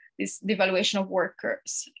 This devaluation of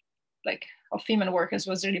workers, like of female workers,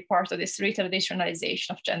 was really part of this retraditionalization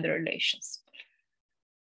of gender relations.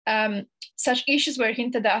 Such issues were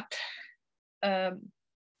hinted at so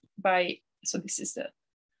this is the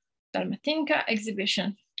Dalmatinka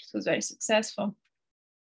exhibition. It was very successful.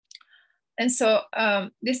 And so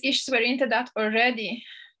these issues were hinted at already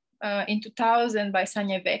in 2000 by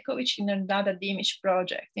Sanja Vekovic in her Nada Dimic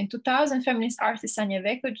project. In 2000, feminist artist Sanja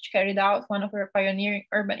Vekovic carried out one of her pioneering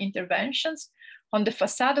urban interventions on the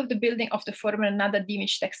facade of the building of the former Nada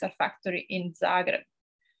Dimic textile factory in Zagreb.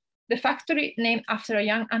 The factory, named after a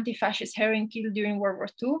young anti-fascist heroine killed during World War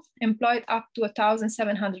II, employed up to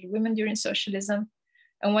 1,700 women during socialism.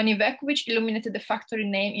 And when Ivekovic illuminated the factory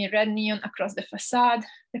name in red neon across the facade,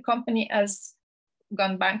 the company has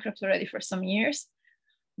gone bankrupt already for some years.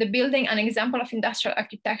 The building, an example of industrial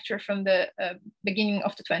architecture from the beginning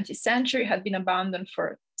of the 20th century, had been abandoned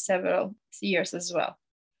for several years as well.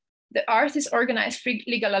 The artists organized free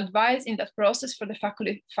legal advice in that process for the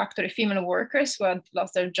factory female workers who had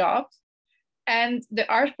lost their jobs. And the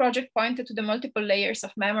art project pointed to the multiple layers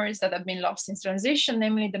of memories that have been lost in transition,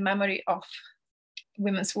 namely the memory of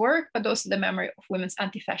women's work, but also the memory of women's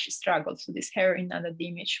anti-fascist struggle. So this heroine, Nada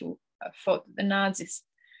Dimic, who fought the Nazis.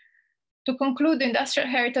 To conclude, the industrial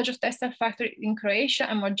heritage of textile factory in Croatia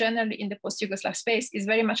and more generally in the post-Yugoslav space is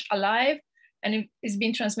very much alive, and it is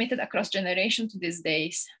being transmitted across generations to these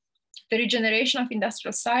days. The regeneration of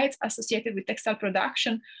industrial sites associated with textile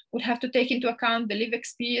production would have to take into account the lived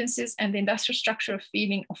experiences and the industrial structural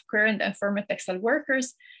feeling of current and former textile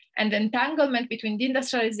workers, and the entanglement between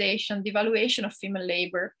deindustrialization, devaluation of female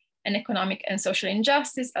labor, and economic and social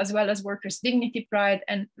injustice, as well as workers' dignity, pride,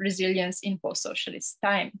 and resilience in post-socialist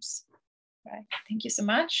times. Right. Thank you so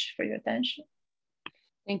much for your attention.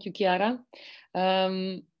 Thank you, Chiara.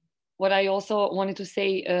 what I also wanted to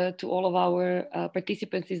say to all of our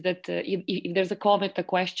participants is that if there's a comment, a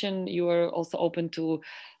question, you are also open to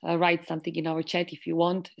write something in our chat if you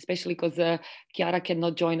want, especially because Chiara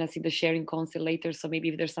cannot join us in the sharing console later. So maybe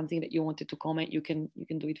if there's something that you wanted to comment, you can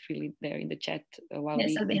do it freely there in the chat.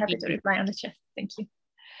 Yes, I'll be happy to reply on the chat. Thank you.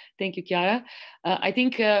 Thank you, Chiara. I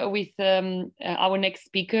think with our next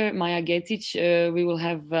speaker, Maja Gecic, we will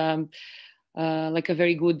have like a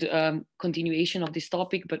very good continuation of this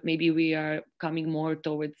topic, but maybe we are coming more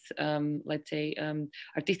towards, let's say,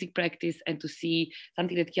 artistic practice and to see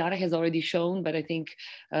something that Chiara has already shown, but I think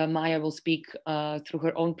Maja will speak through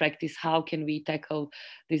her own practice. How can we tackle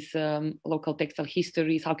these local textile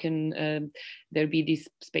histories? How can there be this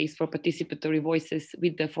space for participatory voices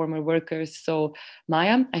with the former workers? So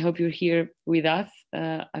Maja, I hope you're here with us.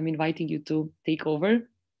 I'm inviting you to take over.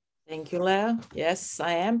 Thank you, Lea. Yes,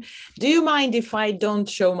 I am. Do you mind if I don't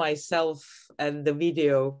show myself at the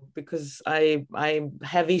video? Because I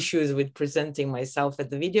have issues with presenting myself at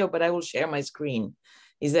the video, but I will share my screen.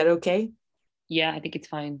 Is that okay? Yeah, I think it's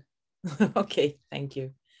fine. Okay, thank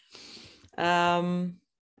you.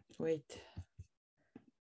 Wait.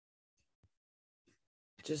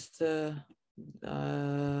 Just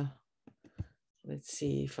let's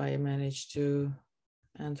see if I manage to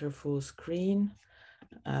enter full screen.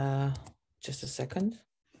 Just a second.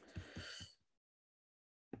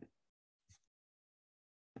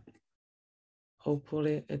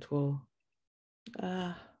 Hopefully it will,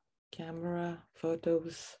 camera,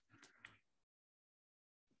 photos.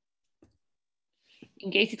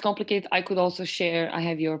 In case it's complicated, I could also share, I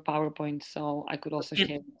have your PowerPoint, so I could also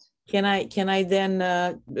share it. Can I then,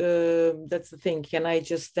 that's the thing, can I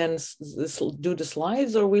just then do the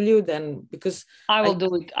slides, or will you then, because I will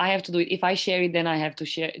do it. I have to do it. If I share it, then I have to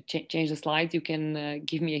change the slides. You can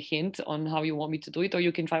give me a hint on how you want me to do it, or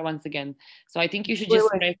you can try once again. So I think you should just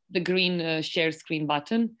press the green share screen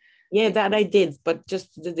button. Yeah, that I did, but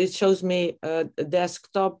just it shows me a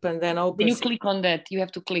desktop and then open. When you click on that, you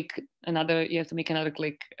have to click another, you have to make another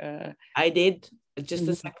click. I did. Just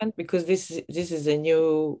a second, because this is a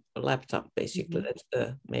new laptop, basically. That's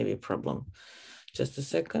the maybe problem. Just a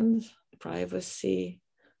second. Privacy.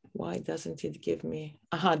 Why doesn't it give me?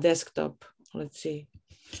 Aha, desktop. Let's see.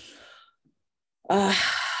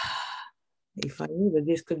 If I knew that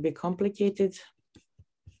this could be complicated.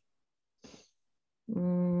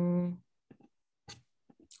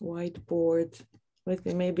 Whiteboard. Let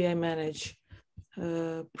me, maybe I manage.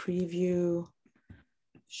 Preview.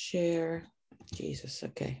 Share. Jesus,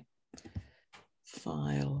 okay.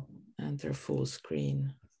 File, enter full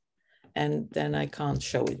screen. And then I can't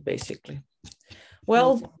show it, basically.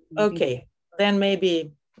 Well, okay, then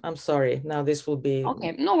maybe, I'm sorry, now this will be...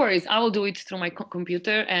 Okay, no worries. I will do it through my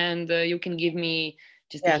computer, and you can give me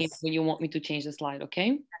just a hint when you want me to change the slide,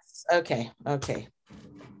 okay? Yes. Okay, okay.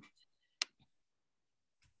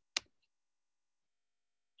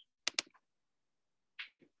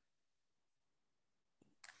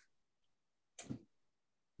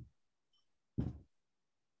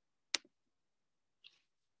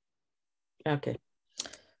 Okay,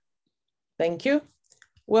 thank you.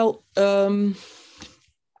 Well, I'll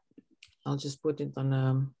just put it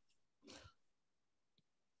on,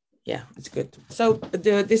 yeah, it's good. So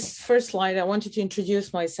this first slide, I wanted to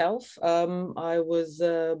introduce myself. I was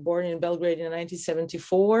born in Belgrade in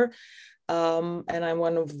 1974, and I'm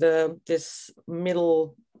one of this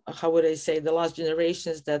middle, how would I say, the last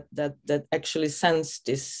generations that actually sensed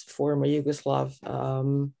this former Yugoslav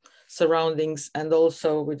surroundings, and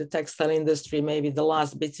also with the textile industry, maybe the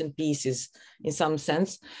last bits and pieces in some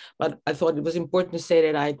sense. But I thought it was important to say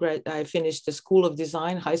that I finished the School of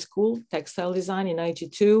Design, high school, textile design in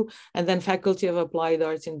 '92, and then Faculty of Applied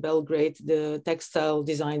Arts in Belgrade, the textile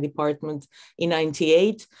design department in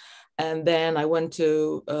 '98. And then I went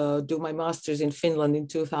to do my master's in Finland in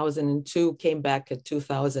 2002, came back at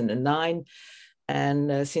 2009.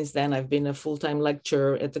 And since then, I've been a full-time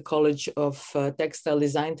lecturer at the College of Textile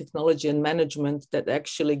Design, Technology and Management that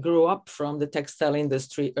actually grew up from the textile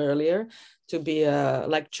industry earlier to be a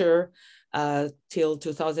lecturer till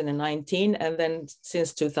 2019. And then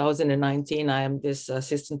since 2019, I am this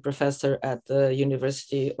assistant professor at the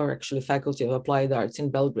University, or actually Faculty of Applied Arts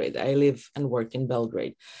in Belgrade. I live and work in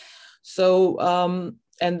Belgrade. So,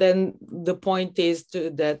 and then the point is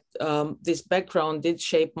that this background did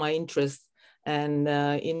shape my interest and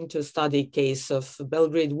into study case of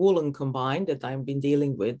Belgrade woolen combined that I've been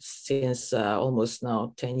dealing with since almost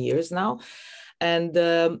now 10 years now. And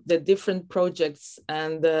the different projects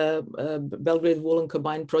and the Belgrade Wool and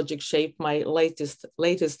Combine project shaped my latest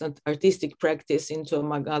artistic practice into,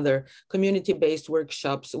 among other, community-based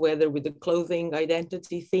workshops, whether with the clothing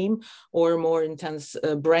identity theme or more intense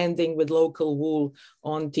branding with local wool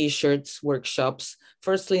on t-shirts workshops,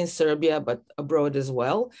 firstly in Serbia, but abroad as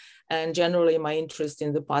well. And generally my interest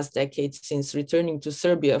in the past decade since returning to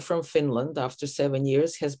Serbia from Finland after 7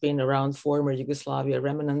 years has been around former Yugoslavia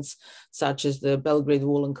remnants, such as the Belgrade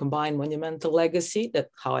Wool and Combine monumental legacy, that's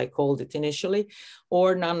how I called it initially,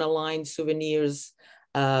 or non-aligned souvenirs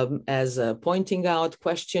as pointing out,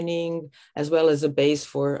 questioning, as well as a base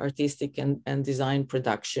for artistic and design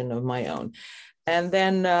production of my own. And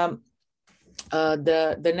then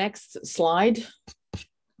the next slide,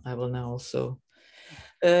 I will now also,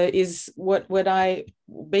 is what I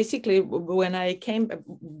basically, when I came,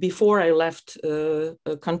 before I left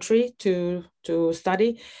a country to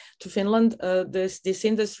study to Finland, this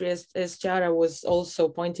industry, as Chiara was also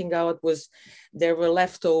pointing out, was there were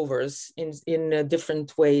leftovers in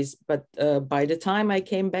different ways. But by the time I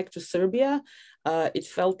came back to Serbia, it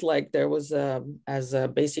felt like there was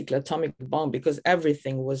basically atomic bomb, because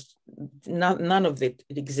everything was, none of it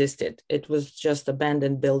existed. It was just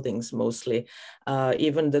abandoned buildings mostly.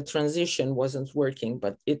 Even the transition wasn't working,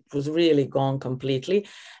 but it was really gone completely.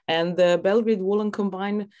 And the Belgrade Wool and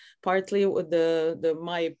Combine, partly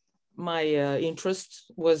my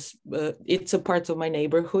interest was, it's a part of my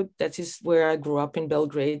neighborhood. That is where I grew up in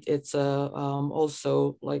Belgrade. It's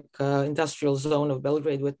also like industrial zone of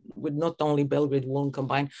Belgrade with not only Belgrade Wool and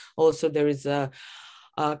Combine, also there is a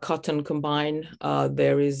cotton combine,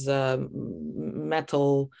 there is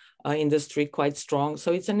metal industry quite strong.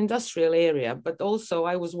 So it's an industrial area, but also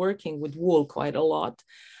I was working with wool quite a lot.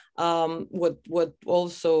 What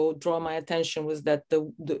also drew my attention was that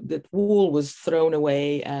the wool was thrown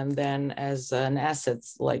away and then as an asset,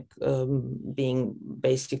 like being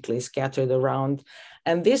basically scattered around.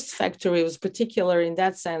 And this factory was particular in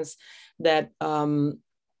that sense that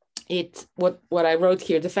what I wrote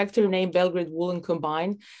here, the factory name Belgrade Wool and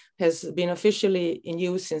Combine has been officially in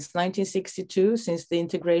use since 1962, since the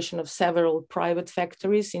integration of several private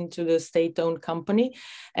factories into the state-owned company.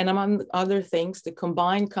 And among other things, the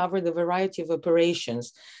Combine covered a variety of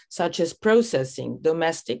operations, such as processing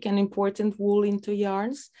domestic and important wool into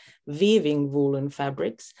yarns, weaving woolen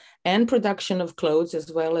fabrics, and production of clothes,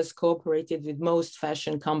 as well as cooperated with most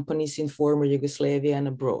fashion companies in former Yugoslavia and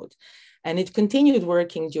abroad. And it continued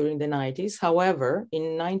working during the 90s. However,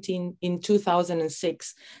 in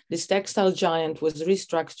 2006, this textile giant was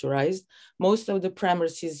restructured. Most of the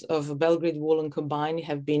premises of Belgrade Wool and Combine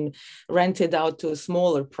have been rented out to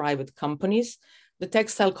smaller private companies. The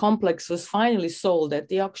textile complex was finally sold at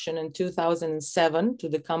the auction in 2007 to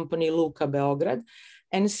the company Luka Beograd.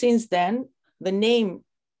 And since then, the name,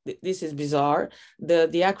 this is bizarre, the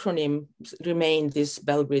acronym remained this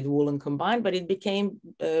Belgrade Wool and Combine, but it became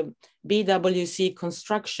BWC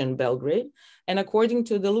Construction Belgrade. And according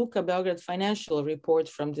to the Luka Beograd financial report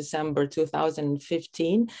from December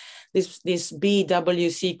 2015, this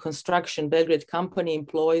BWC Construction Belgrade company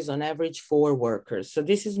employs on average 4 workers. So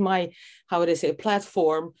this is my, how would I say,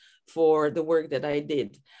 platform for the work that I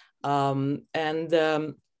did. And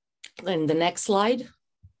the next slide.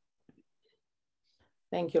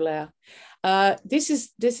 Thank you, Lea. This is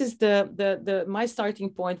my starting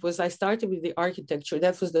point was I started with the architecture.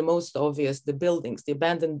 That was the most obvious, the buildings, the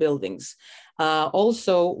abandoned buildings.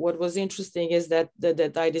 Also, what was interesting is that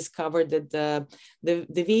I discovered that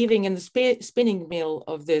the weaving and the spinning mill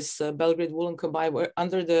of this Belgrade Wool and Combine were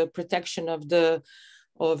under the protection of the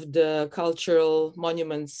cultural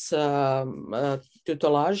monuments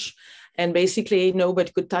tutelage. And basically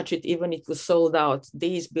nobody could touch it, even it was sold out.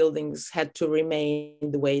 These buildings had to remain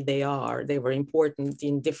the way they are. They were important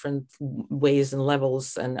in different ways and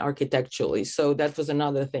levels and architecturally. So that was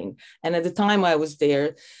another thing. And at the time I was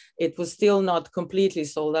there, it was still not completely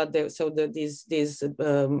sold out. So these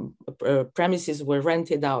premises were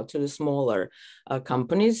rented out to the smaller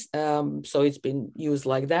companies. So it's been used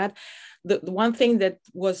like that. The one thing that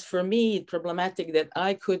was for me problematic, that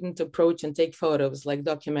I couldn't approach and take photos, like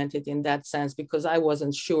documented in that sense, because I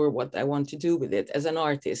wasn't sure what I want to do with it as an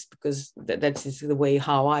artist, because that's the way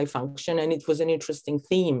how I function. And it was an interesting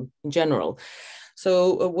theme in general.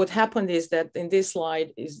 So what happened is that in this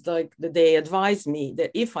slide is like they advised me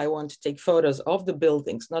that if I want to take photos of the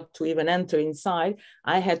buildings, not to even enter inside,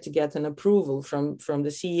 I had to get an approval from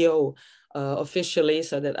the CEO officially,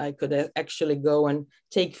 so that I could actually go and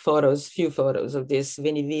take few photos of this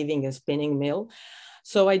weaving and spinning mill.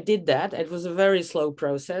 So I did that. It was a very slow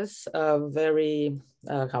process, very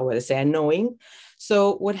how would I say, annoying.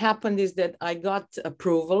 So what happened is that I got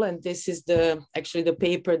approval, and this is actually the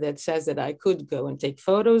paper that says that I could go and take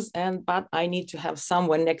photos, but I need to have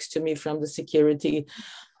someone next to me from the security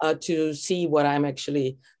to see what I'm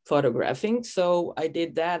actually photographing. So I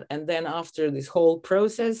did that, and then after this whole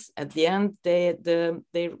process, at the end, the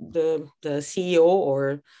CEO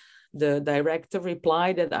or the director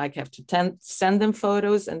replied that I have to send them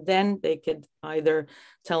photos, and then they could either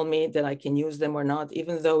tell me that I can use them or not,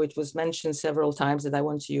 even though it was mentioned several times that I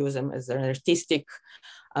want to use them as an artistic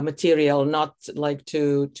material, not like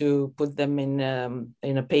to put them in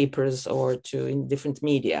a papers or in different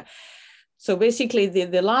media. So basically,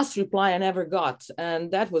 the last reply I never got, and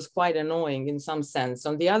that was quite annoying in some sense.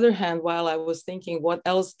 On the other hand, while I was thinking, what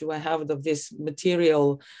else do I have of this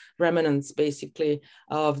material remnants, basically,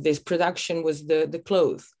 of this production was the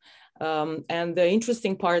clothes. And the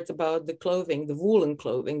interesting part about the clothing, the woolen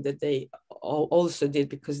clothing that they also did,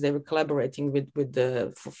 because they were collaborating with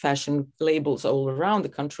the fashion labels all around the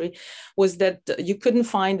country, was that you couldn't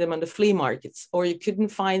find them on the flea markets, or you couldn't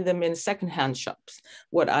find them in secondhand shops.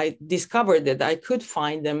 What I discovered that I could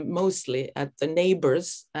find them mostly at the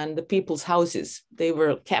neighbors and the people's houses. They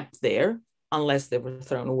were kept there, unless they were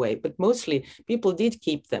thrown away, but mostly people did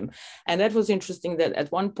keep them. And that was interesting that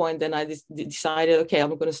at one point then I decided, okay,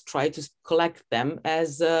 I'm going to try to collect them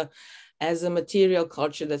as a material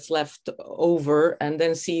culture that's left over, and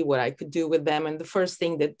then see what I could do with them. And the first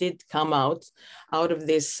thing that did come out of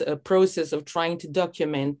this process of trying to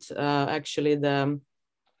document actually the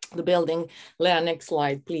building, Lea, next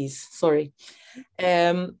slide, please, sorry,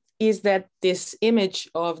 is that this image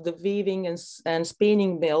of the weaving and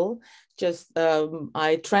spinning mill, just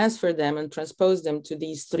I transferred them and transposed them to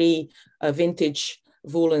these three vintage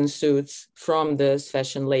woolen suits from the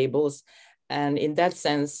fashion labels. And in that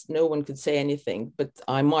sense, no one could say anything, but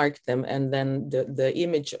I marked them. And then the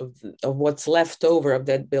image of what's left over of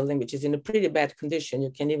that building, which is in a pretty bad condition,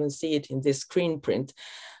 you can even see it in this screen print,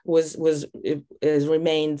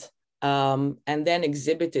 remained and then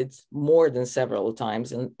exhibited more than several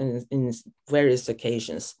times in various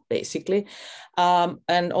occasions, basically.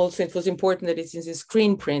 And also it was important that it's in the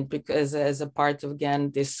screen print, because as a part of,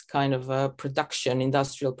 again, this kind of production,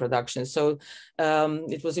 industrial production. So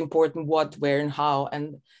it was important what, where, and how.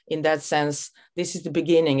 And in that sense, this is the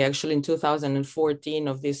beginning, actually, in 2014,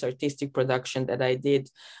 of this artistic production that I did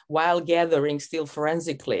while gathering still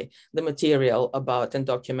forensically the material about and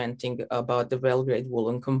documenting about the Belgrade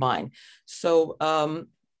Woolen Combine. So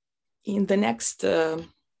in the next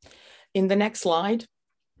slide,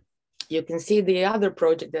 you can see the other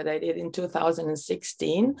project that I did in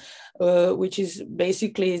 2016, which is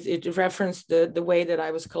basically, it referenced the way that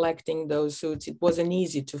I was collecting those suits. It wasn't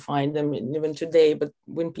easy to find them even today, but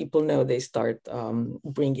when people know, they start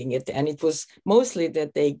bringing it. And it was mostly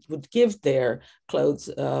that they would give their clothes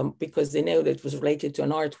because they know that it was related to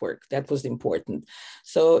an artwork. That was important.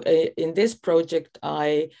 So in this project,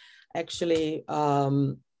 I actually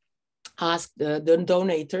asked the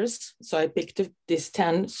donators. So I picked these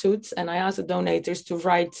 10 suits, and I asked the donators to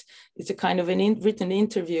write, it's a kind of written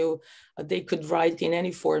interview. They could write in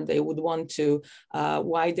any form they would want to,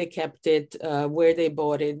 why they kept it, where they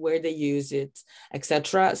bought it, where they use it,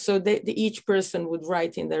 etc. So each person would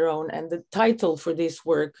write in their own. And the title for this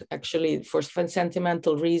work, actually, for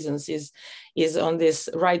sentimental reasons, is on this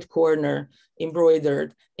right corner,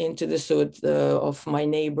 embroidered into the suit of my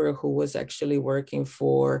neighbor, who was actually working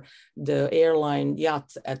for the airline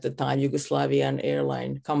yacht at the time, Yugoslavian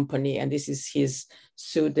airline company. And this is his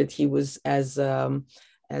suit that he was as a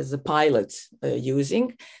pilot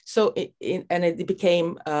using. So it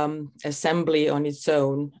became assembly on its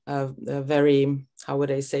own, very, how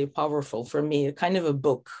would I say, powerful for me, kind of a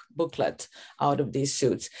booklet out of these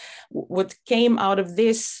suits. What came out of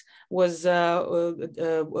this was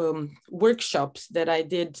workshops that I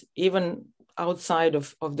did even outside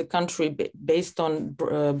of the country, based on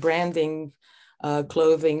branding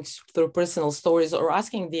clothing through personal stories, or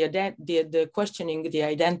asking the questioning the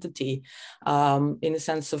identity in the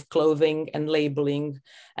sense of clothing and labeling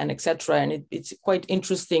and etc. And it's quite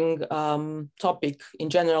interesting topic in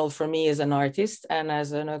general for me as an artist and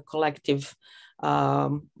as a collective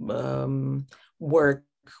work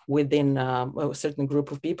within a certain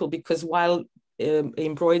group of people, because while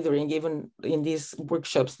embroidering, even in these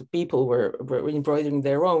workshops, the people were embroidering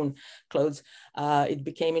their own clothes. It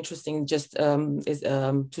became interesting just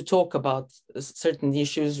to talk about certain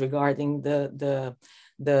issues regarding the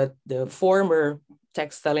former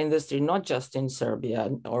textile industry, not just in Serbia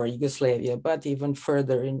or Yugoslavia, but even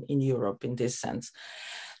further in Europe in this sense.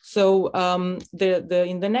 So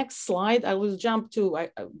in the next slide, I will jump to,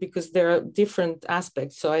 because there are different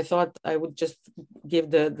aspects. So I thought I would just give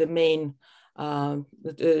the main,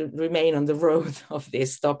 remain on the road of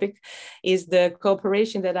this topic, is the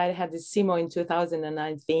cooperation that I had with CIMO in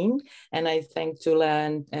 2019. And I thank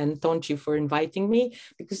Lea and Tonci for inviting me,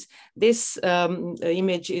 because this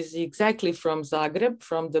image is exactly from Zagreb,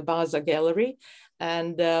 from the Baza Gallery.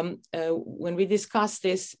 And when we discussed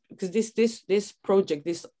this, because this project,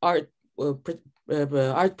 this art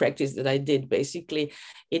practice that I did, basically,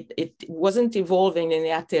 it wasn't evolving in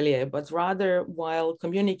the atelier, but rather while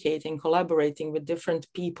communicating, collaborating with different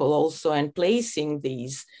people also, and placing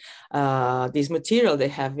these material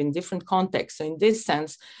they have in different contexts. So in this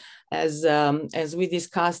sense, as we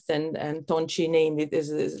discussed, and Tonci named it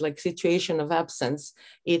as like situation of absence,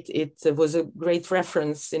 it was a great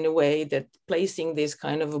reference in a way that placing this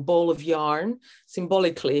kind of a ball of yarn,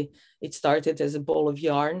 symbolically, it started as a ball of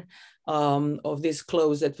yarn, of this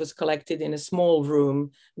clothes that was collected in a small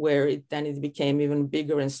room, where it became even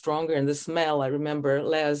bigger and stronger. And the smell, I remember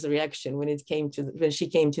Lea's reaction when she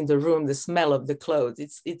came to the room, the smell of the clothes.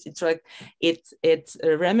 It's like it's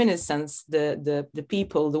a reminiscence, the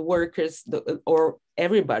people, the workers, or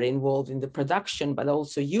everybody involved in the production, but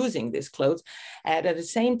also using these clothes. And at the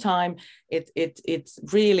same time, it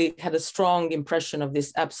really had a strong impression of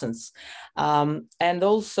this absence, and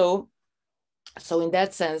also. So in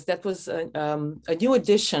that sense, that was a new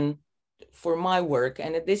addition for my work.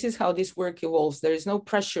 And this is how this work evolves. There is no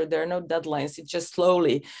pressure, there are no deadlines. It just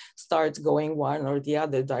slowly starts going one or the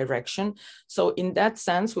other direction. So in that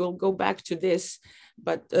sense, we'll go back to this,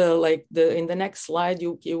 but in the next slide,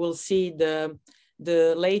 you will see the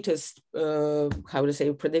latest,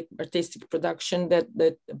 artistic production that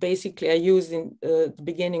basically I used in the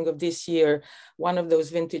beginning of this year, one of those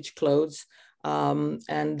vintage clothes.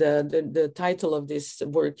 And the title of this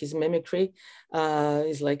work is Mimicry,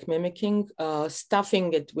 is like mimicking,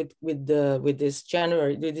 stuffing it with this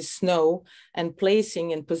snow, and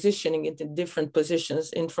placing and positioning it in different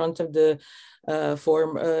positions in front of the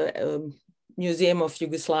Museum of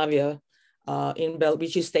Yugoslavia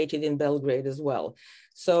which is stated in Belgrade as well.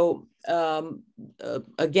 So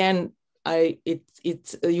again,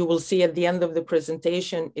 you will see at the end of the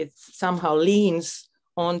presentation, it somehow leans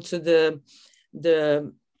onto the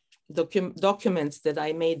documents that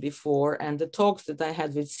I made before, and the talks that I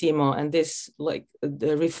had with CIMO, and this,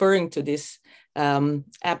 referring to this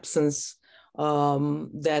absence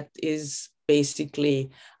that is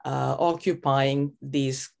basically occupying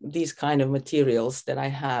these kind of materials that I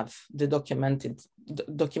have, the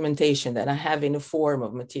documentation that I have in the form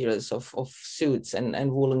of materials of suits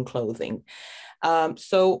and woolen clothing.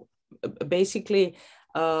 So basically,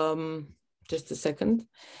 just a second.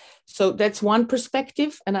 So that's one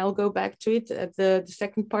perspective, and I'll go back to it at the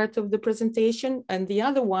second part of the presentation. And the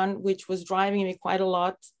other one, which was driving me quite a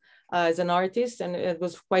lot as an artist, and it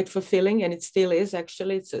was quite fulfilling, and it still is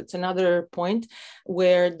actually. It's another point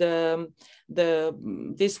where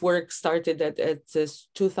this work started at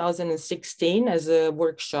 2016 as a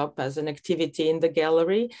workshop, as an activity in the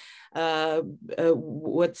gallery.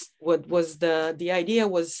 What was the idea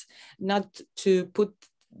was not to put,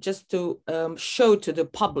 just to show to the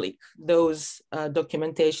public those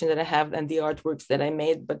documentation that I have and the artworks that I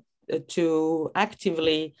made, but to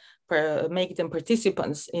actively make them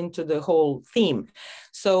participants into the whole theme.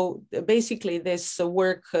 So basically this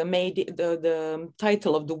work made the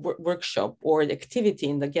title of the workshop, or the activity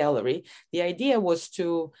in the gallery. The idea was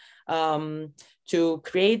to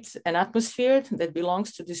create an atmosphere that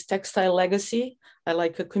belongs to this textile legacy,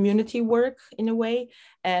 like a community work in a way,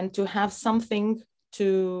 and to have something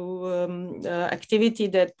activity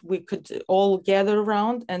that we could all gather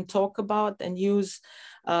around and talk about, and use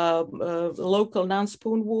local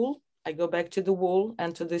non-spoon wool. I go back to the wool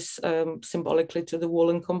and to this symbolically to the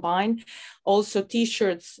woolen combine. Also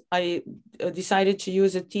t-shirts, I decided to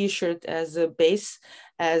use a t-shirt as a base,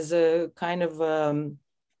 as a kind of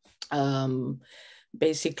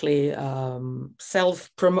basically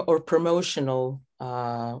promotional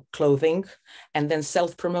clothing, and then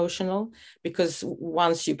self-promotional, because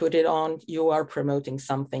once you put it on, you are promoting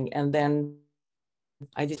something. And then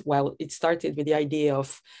it started with the idea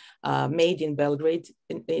of made in Belgrade,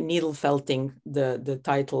 in needle felting, the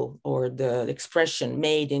title or the expression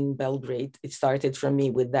made in Belgrade. It started from me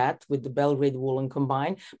with that, with the Belgrade Woolen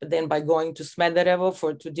Combine. But then by going to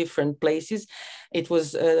Smederevo to different places, it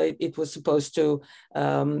was supposed to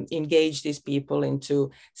engage these people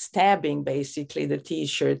into stabbing basically the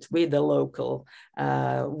t-shirt with the local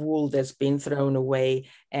wool that's been thrown away,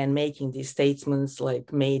 and making these statements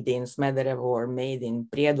like made in Smederevo or made in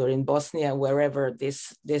Prijedor in Bosnia, wherever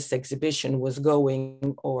this exhibition was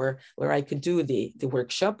going, or where I could do the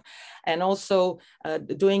workshop. And also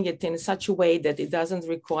doing it in such a way that it doesn't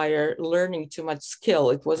require learning too much skill.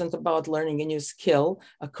 It wasn't about learning a new skill,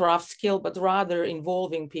 a craft skill, but rather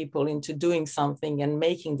involving people into doing something and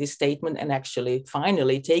making this statement, and actually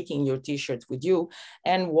finally taking your t-shirt with you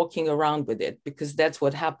and walking around with it, because that's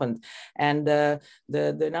what happened. And the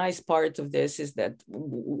nice part of this is that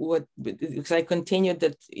because I continued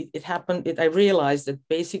that it happened, I realized that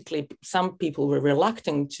basically some people were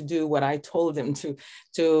reluctant to do what I told them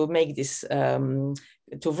to make this, to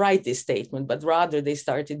write this statement, but rather they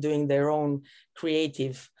started doing their own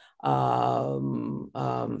creative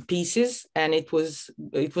pieces. And it was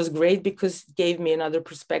great because it gave me another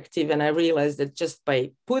perspective. And I realized that just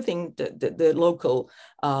by putting the local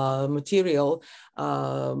material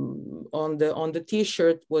on the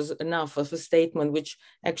t-shirt was enough of a statement, which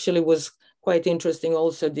actually was quite interesting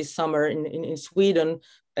also this summer in Sweden.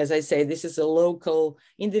 As I say, this is a local,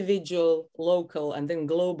 individual, local, and then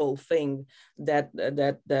global thing that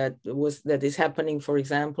is happening, for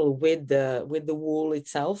example, with the wool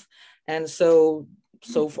itself. And so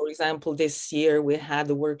for example, this year we had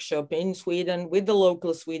a workshop in Sweden with the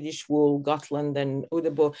local Swedish wool, Gotland and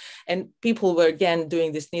Udebo, and people were again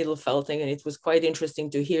doing this needle felting, and it was quite interesting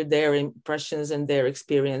to hear their impressions and their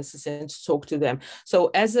experiences and to talk to them. So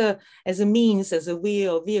as a means, as a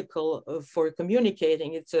vehicle for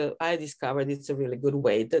communicating, I discovered it's a really good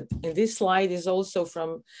way. That in this slide is also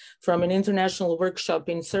from an international workshop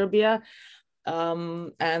in Serbia,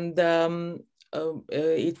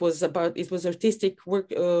 it was artistic work,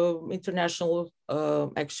 international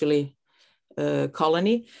actually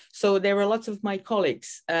colony. So there were lots of my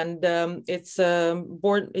colleagues, and it's a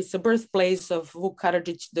birthplace of Vuk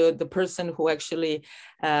Karadžić, the person who actually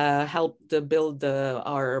helped build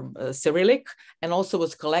our Cyrillic, and also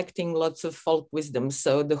was collecting lots of folk wisdom.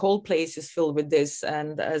 So the whole place is filled with this.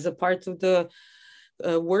 And as a part of the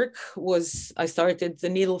work I started the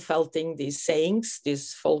needle felting these sayings,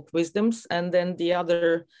 these folk wisdoms, and then the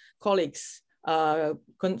other colleagues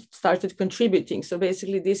started contributing. So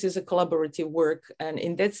basically this is a collaborative work, and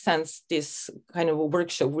in that sense this kind of a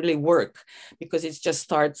workshop really work, because it just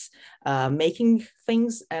starts making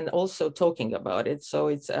things and also talking about it. So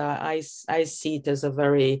it's I see it as a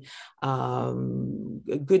very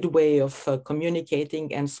good way of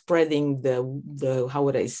communicating and spreading the how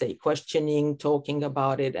would I say, questioning, talking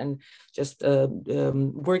about it, and just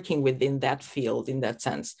working within that field in that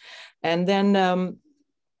sense. And then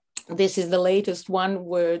this is the latest one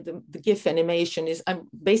where the GIF animation is, I'm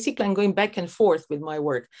going back and forth with my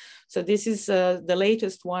work. So this is the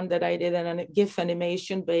latest one that I did, and a GIF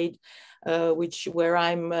animation made, where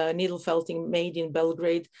I'm needle felting made in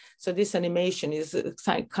Belgrade. So this animation is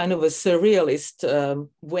kind of a surrealist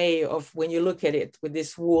way of, when you look at it with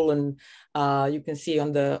this wool, and you can see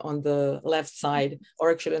on the left side,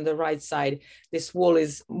 or actually on the right side, this wool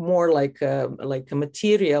is more like a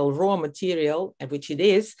material, raw material, which it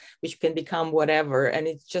is, which can become whatever, and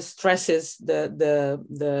it just stresses the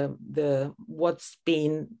what's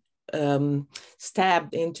been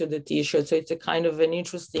stabbed into the t-shirt. So it's a kind of an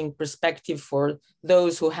interesting perspective for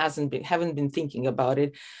those who haven't been thinking about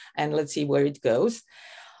it. And let's see where it goes.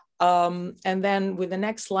 And then with the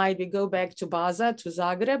next slide, we go back to Baza, to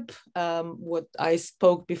Zagreb, what I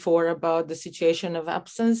spoke before about the situation of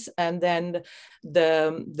absence, and then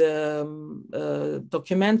the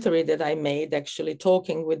documentary that I made, actually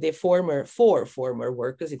talking with the four former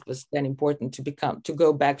workers. It was then important to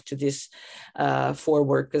go back to these 4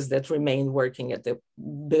 workers that remained working at the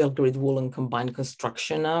Belgrade Woolen Combined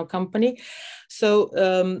Construction Company. So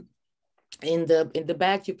in the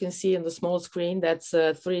back, you can see in the small screen, that's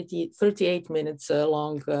a 38 minutes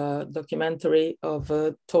long documentary of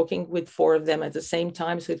talking with 4 of them at the same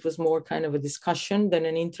time. So it was more kind of a discussion than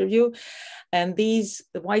an interview. And the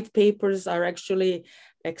white papers are actually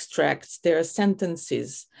extracts. They are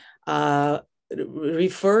sentences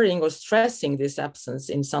referring or stressing this absence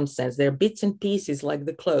in some sense. They're bits and pieces like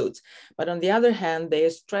the clothes, but on the other hand, they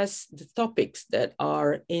stress the topics that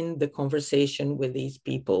are in the conversation with these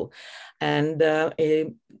people. And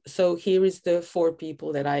so here is the 4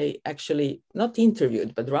 people that I actually not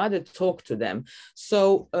interviewed, but rather talked to them.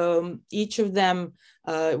 So each of them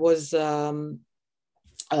was, so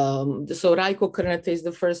Rajko Krneta is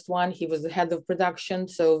the first one. He was the head of production.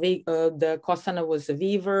 So the Kosana was a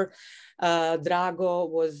weaver. Drago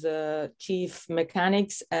was chief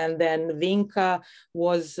mechanics, and then Vinka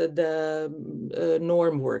was the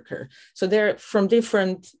norm worker. So they're from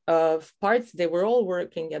different parts. They were all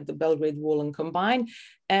working at the Belgrade Woolen Combine.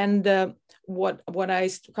 And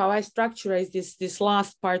how I structured this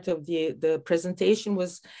last part of the presentation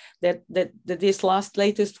was that this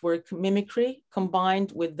latest work, mimicry,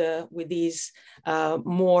 combined with these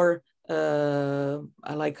more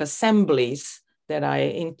like assemblies that I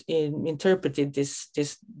interpreted this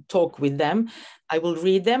talk with them. I will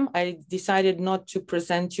read them. I decided not to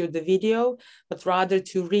present you the video, but rather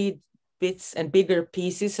to read bits and bigger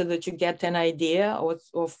pieces so that you get an idea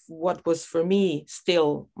of what was for me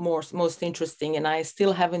still most interesting, and I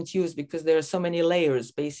still haven't used because there are so many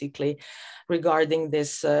layers basically regarding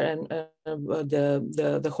this the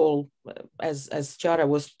whole, as Chiara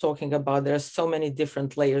was talking about, there are so many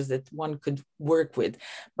different layers that one could work with,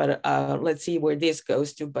 but let's see where this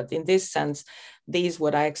goes to. But in this sense,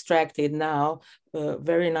 what I extracted now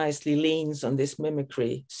very nicely leans on this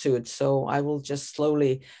mimicry suit. So I will just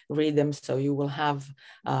slowly read them, so you will have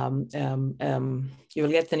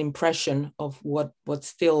you'll get an impression of what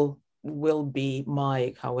still will be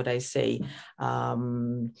my, how would I say,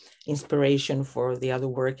 inspiration for the other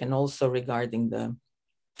work, and also regarding the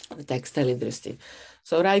textile industry.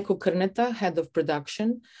 So Rajko Krneta, head of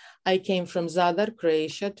production. I came from Zadar,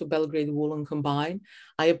 Croatia, to Belgrade Woolen Combine.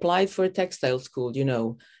 I applied for a textile school, you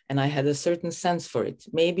know, and I had a certain sense for it.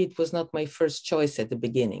 Maybe it was not my first choice at the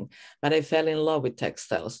beginning, but I fell in love with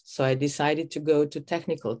textiles. So I decided to go to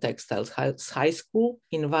Technical Textiles High School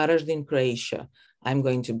in Varaždin, Croatia. I'm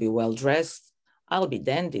going to be well-dressed. I'll be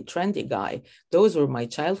dandy, trendy guy. Those were my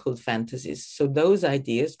childhood fantasies. So those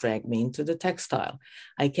ideas dragged me into the textile.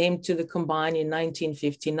 I came to the Combine in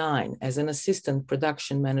 1959 as an assistant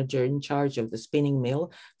production manager in charge of the spinning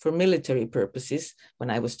mill for military purposes when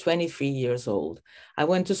I was 23 years old. I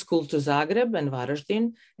went to school to Zagreb and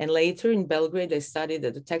Varaždin, and later in Belgrade, I studied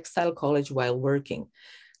at the textile college while working.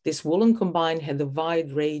 This Woolen Combine had a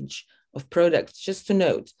wide range of products. Just to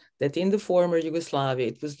note that in the former Yugoslavia,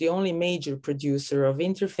 it was the only major producer of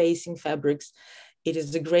interfacing fabrics. It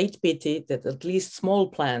is a great pity that at least small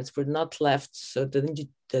plants were not left so that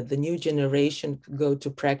the new generation could go to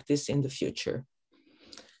practice in the future.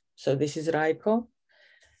 So this is Rajko.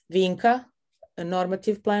 Vinka, a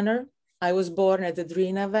normative planner. I was born at the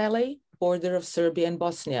Drina Valley, border of Serbia and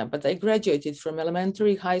Bosnia, but I graduated from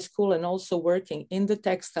elementary, high school, and also working in the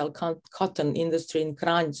textile cotton industry in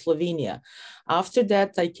Cain, Slovenia. After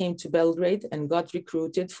that, I came to Belgrade and got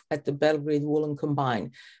recruited at the Belgrade Woolen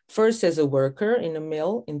Combine, first as a worker in a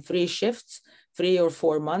mill in 3 shifts, 3 or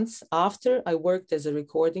 4 months. After, I worked as a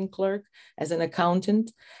recording clerk, as an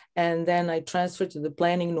accountant, and then I transferred to the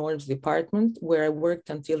planning norms department, where I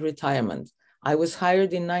worked until retirement. I was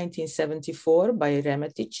hired in 1974 by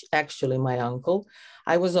Remetic, actually my uncle.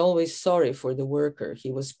 I was always sorry for the worker.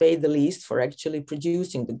 He was paid the least for actually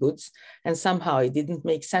producing the goods, and somehow it didn't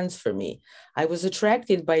make sense for me. I was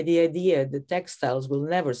attracted by the idea that textiles will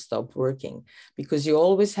never stop working because you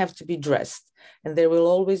always have to be dressed, and there will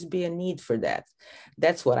always be a need for that.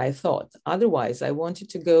 That's what I thought. Otherwise, I wanted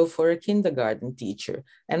to go for a kindergarten teacher.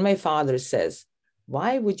 And my father says,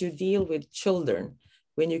 why would you deal with children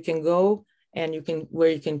when you can go and where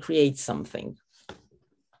you can create something?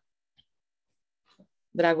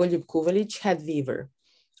 Dragoljub Kuvelic, head weaver.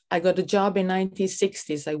 I got a job in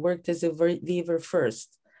 1960s. I worked as a weaver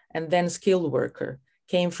first, and then skilled worker.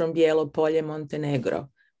 Came from Bijelo Polje, Montenegro,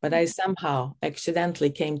 but I somehow accidentally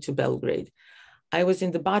came to Belgrade. I was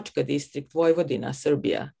in the Bačka district, Vojvodina,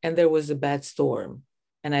 Serbia, and there was a bad storm,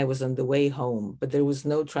 and I was on the way home, but there was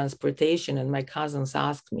no transportation, and my cousins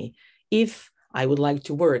asked me if I would like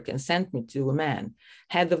to work and sent me to a man,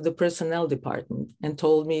 head of the personnel department, and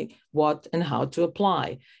told me what and how to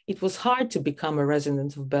apply. It was hard to become a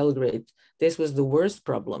resident of Belgrade. This was the worst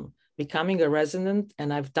problem, becoming a resident,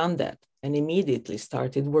 and I've done that and immediately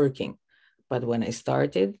started working. But when I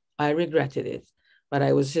started, I regretted it, but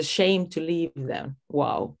I was ashamed to leave them.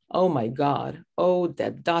 Wow, oh my God, oh,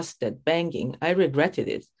 that dust, that banging, I regretted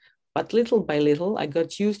it. But little by little, I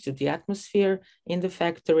got used to the atmosphere in the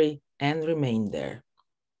factory and remained there.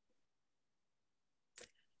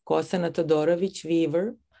 Kosana Todorovic,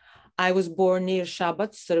 weaver. I was born near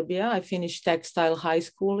Šabac, Serbia. I finished textile high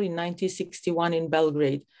school in 1961 in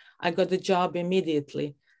Belgrade. I got a job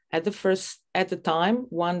immediately. At the time,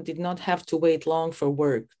 one did not have to wait long for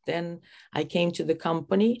work. Then I came to the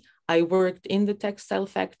company. I worked in the textile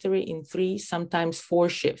factory in 3, sometimes 4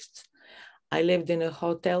 shifts. I lived in a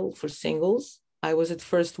hotel for singles. I was at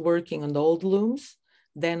first working on the old looms,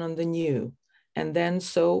 then on the new. And then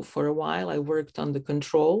so for a while, I worked on the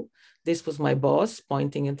control. This was my boss,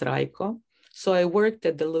 pointing at Rajko. So I worked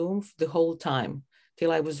at the loom the whole time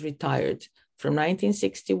till I was retired. From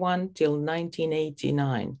 1961 till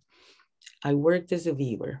 1989, I worked as a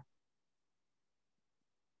weaver.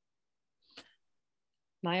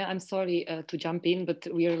 Maja, I'm sorry to jump in, but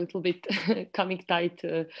we are a little bit coming tight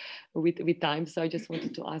with time. So I just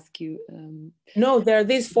wanted to ask you. No, there are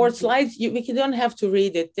these 4 slides. We don't have to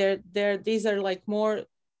read it. These are like more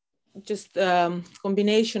just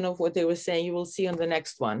combination of what they were saying. You will see on the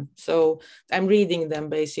next one. So I'm reading them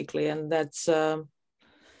basically, and that's,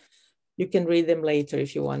 you can read them later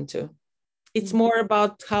if you want to. It's more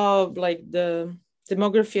about how like the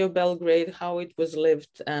demography of Belgrade, how it was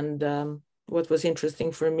lived, and what was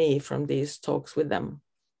interesting for me from these talks with them.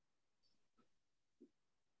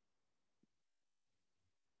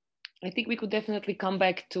 I think we could definitely come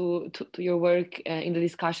back to your work in the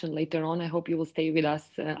discussion later on. I hope you will stay with us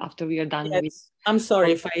after we are done. Yes. With... I'm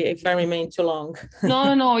sorry if I remain too long.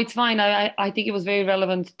 No, it's fine. I think it was very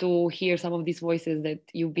relevant to hear some of these voices that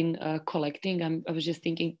you've been collecting. I was just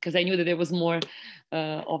thinking, because I knew that there was more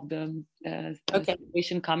of the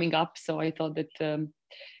situation coming up. So I thought that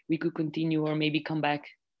we could continue or maybe come back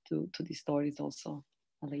to these stories also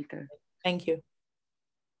later. Thank you.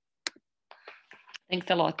 Thanks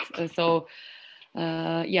a lot.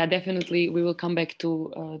 Yeah, definitely we will come back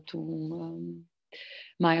to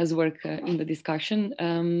Maja's work in the discussion.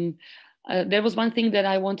 There was one thing that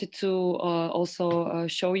I wanted to also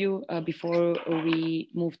show you before we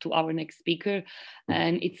move to our next speaker,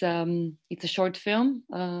 and it's a short film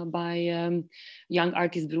by young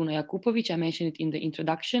artist Bruna Jakupovic. I mentioned it in the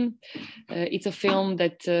introduction. It's a film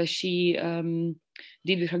that she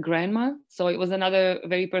did with her grandma. So it was another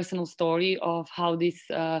very personal story of how this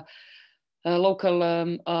local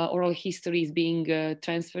oral history is being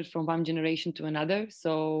transferred from one generation to another.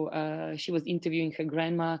 So she was interviewing her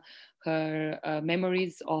grandma, her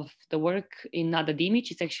memories of the work in Nada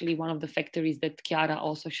Dimic. It's actually one of the factories that Chiara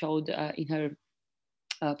also showed in her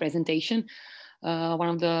presentation. One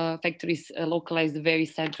of the factories localized very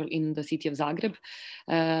central in the city of Zagreb,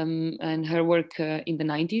 and her work in the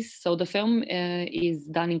 90s. So the film is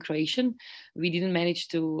done in Croatian. We didn't manage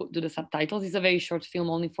to do the subtitles. It's a very short film,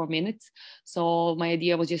 only 4 minutes. So my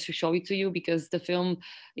idea was just to show it to you because the film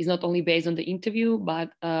is not only based on the interview, but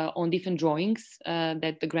on different drawings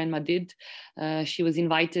that the grandma did. She was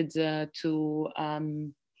invited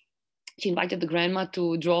she invited the grandma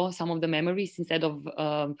to draw some of the memories instead of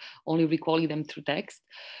only recalling them through text.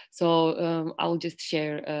 So I'll just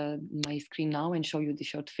share my screen now and show you the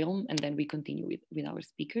short film, and then we continue with our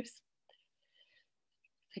speakers.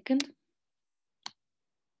 Second.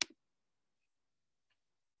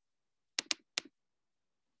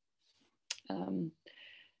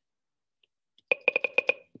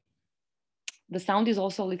 The sound is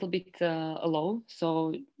also a little bit low,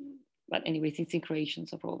 so. But anyways, it's in Croatian,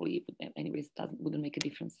 so probably, anyways, wouldn't make a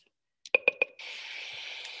difference.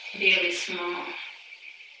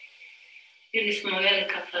 Bili smo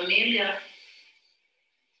velika familija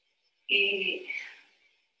I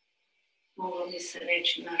moglo bi se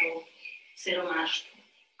reći na rubu siromaštvu,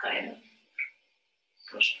 Cain,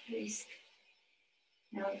 pošto je isti.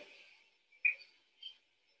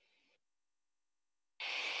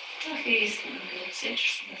 Tako je istina,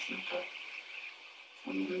 sjećaš se da smo to,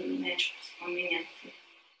 neću spominjati.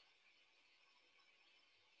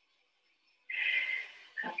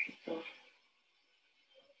 Kako je to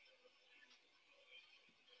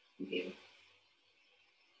bilo.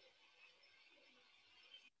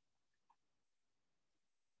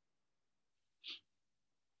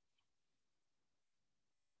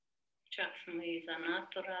 Čak smo I za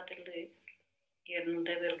NATO radili jednu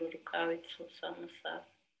debelu rukavicu samo sa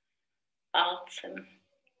palcem,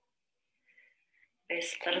 bez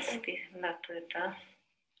prsti, da to je ta.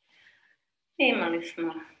 Imali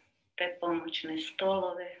smo te pomoćne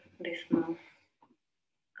stolove gdje smo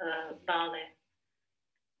bale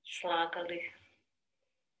slagali,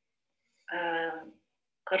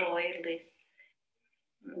 krojili.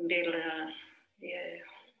 Bila je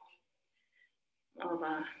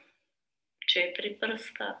ova 4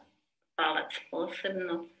 prsta, palac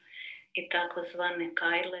posebno I takozvane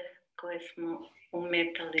kajle koje smo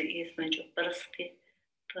umetali između prsti.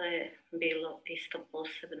 To je bilo isto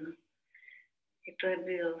posebno. I to je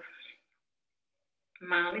bio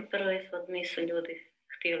mali proizvod, nisu ljudi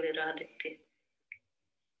htjeli raditi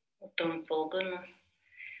u tom pogonu.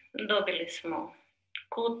 Dobili smo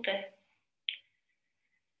kute,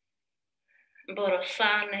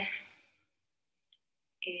 borosane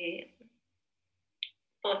i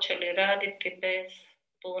počeli raditi bez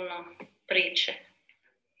puno priče.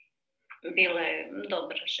 Bila je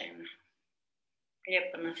dobra žena.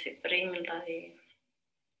 Lijepo nas je primila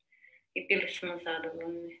i bili smo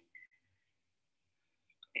zadovoljni.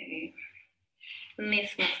 I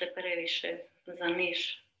nismo se previše za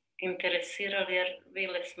Niš interesirali jer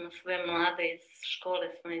bile smo sve mlade, iz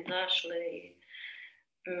škole smo izašle i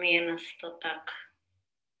nije nas to tako.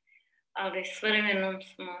 Ali s vremenom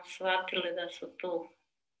smo shvatili da su tu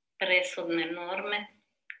presudne norme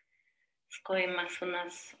s kojima su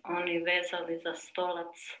nas oni vezali za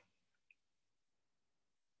stolac.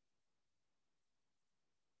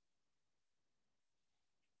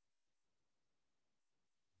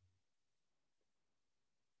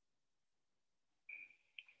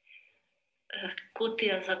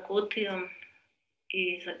 Kutija za kutijom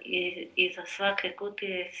i za svake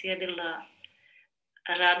kutije je sjedila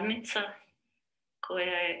radnica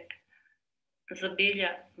koja je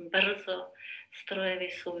zabilja brzo, strojevi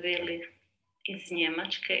su bili iz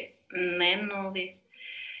Njemačke, ne novi,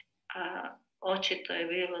 a očito je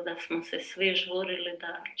bilo da smo se svi žurili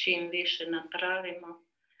da čim više napravimo,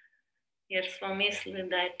 jer smo mislili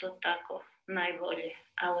da je to tako najbolje,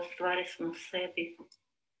 a u stvari smo sebi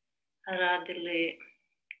radili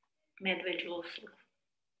medveđu uslugu,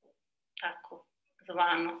 tako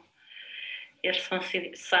zvano, jer smo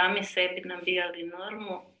sami sebi nabijali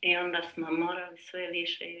normu i onda smo morali sve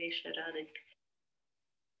više i više raditi.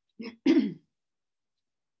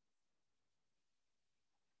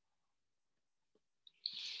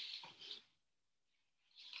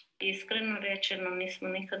 Iskreno rečeno, nismo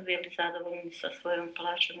nikad bili zadovoljni sa svojom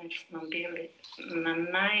plaćom, jer smo bili na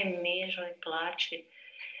najnižoj plaći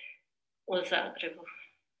u Zagrebu.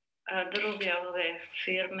 A druge ove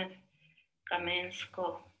firme,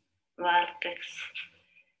 Kamensko, Vartex,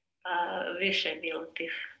 više je bilo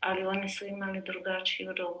tih. Ali oni su imali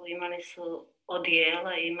drugačiju robu, imali su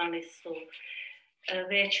odijela, imali su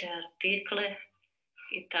veće artikle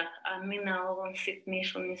i tako. A mi na ovom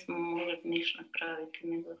sitnišu nismo mogli ništa napraviti,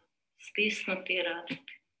 nego stisnuti i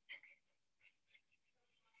raditi.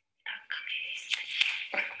 Tako je istina.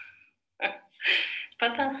 Pa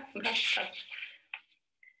da.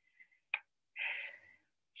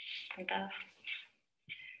 Da.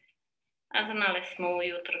 A znali smo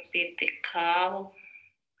ujutro piti kavu.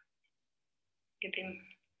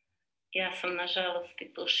 Vidim, ja sam nažalost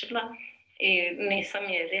i pušila i nisam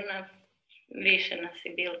jedina. Više nas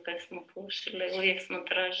je bilo kad smo pušile. Uvijek smo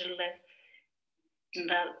tražile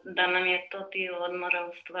da nam je to dio odmora.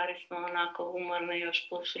 U stvari smo onako umorne još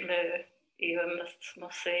pušile i onda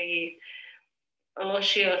smo se i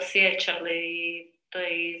lošije osjećali i to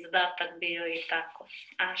je izdatak bio i tako.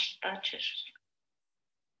 A šta ćeš?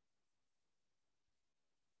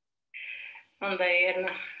 Onda je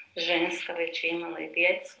jedna ženska, već imala i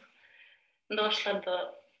djecu, došla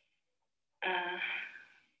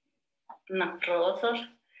na prozor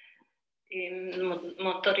i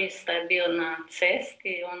motorista je bio na cesti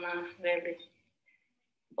i ona veli,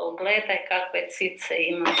 pogledaj kakve cice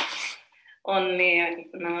ima. On nije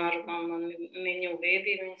normalno ni nju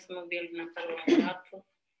vidi, mi smo bili na prvom ratu,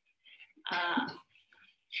 a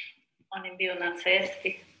on je bio na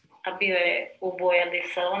cesti, a bio je u bojadi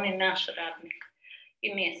sa onim naš radnik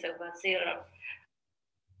i nije se obazirao.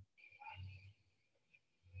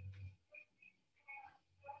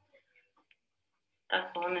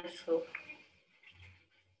 Tako one su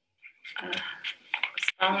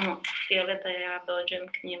stalno htjele da ja dođem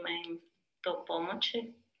k njima i im to pomoći,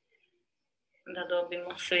 da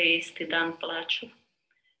dobimo svi isti dan plaću.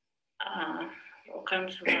 A u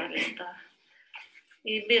kancelariji da.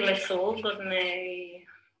 I bile su ugodne i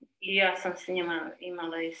ja sam s njima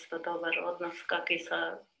imala isto dobar odnos kak i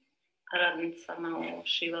sa radnicama u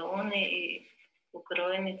šivaoni i u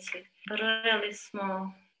krojnici. Brojali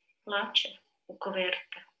smo plaće u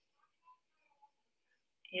koverte.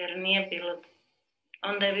 Jer nije bilo,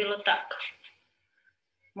 onda je bilo tako.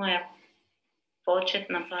 Moja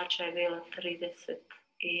početna plaća je bila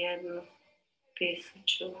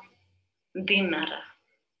 31.000 dinara.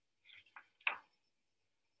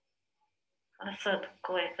 A sad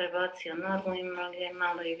ko je prebacio normu, imali je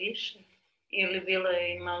malo i više. Ili bilo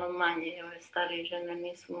je i malo manje. Ove starije žene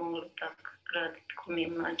nisu mogli tako raditi ko mi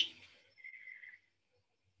mlađi.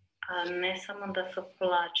 A ne samo da su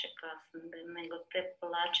plaće kasnile, nego te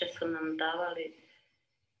plaće su nam davali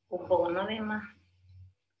u bonovima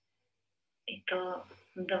i to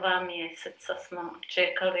 2 mjeseca smo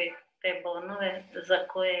čekali te bonove za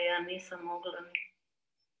koje ja nisam mogla.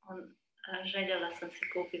 Željela sam si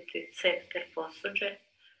kupiti cepter posuđe,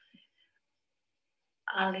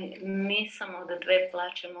 ali nisam od 2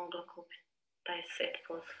 plaće mogla kupiti taj set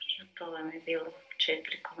posuđa. To vam je bilo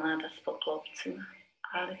 4 komada s poklopcima,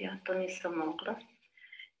 ali ja to nisam mogla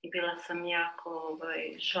i bila sam jako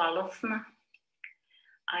žalosna,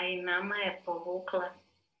 a i nama je povukla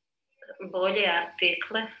bolje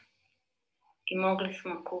artikle i mogli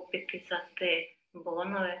smo kupiti za te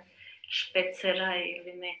bonove špeceraj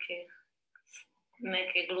ili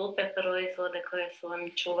neke glupe proizvode koje su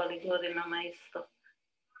oni čuvali godinama isto,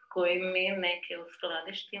 koji mi neke u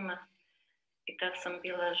skladištima. I tako sam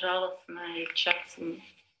bila žalosna i čak sam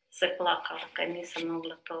se plakala kad nisam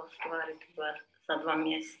mogla to ostvariti bar za 2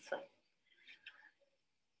 mjeseca.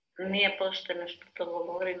 Nije pošteno što to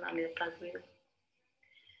govorim, ali je tako bilo.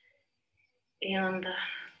 I onda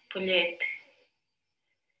po ljeti.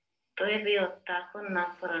 To je bio tako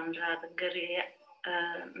naporan rad.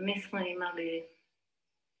 Mi smo imali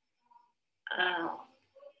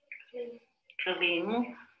klimu,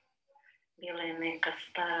 bila je neka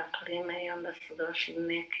stara klima i onda su došli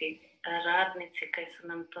neki radnici koji su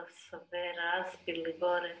nam to sve razbili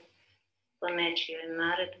gore po nečijoj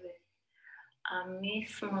naredbi, a mi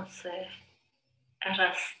smo se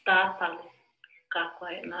rastapali kako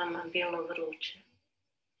je nama bilo vruće.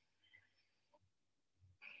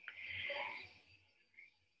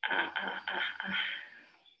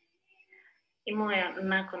 I moja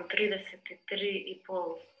nakon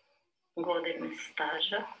 33,5 godine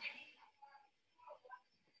staža,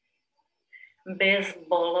 bez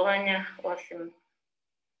bolovanja, osim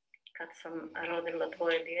kad sam rodila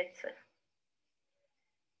 2 djece,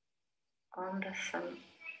 onda sam,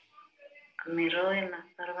 mirovina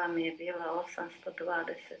prva mi je bila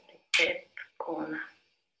 825 kuna.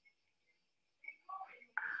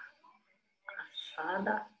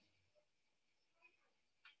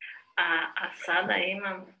 A sada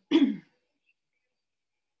imam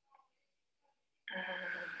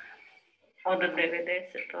od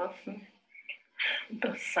 98.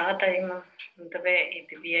 do sada imam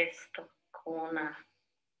 2200 kuna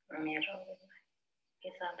mirovine i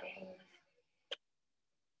zadovoljna sam.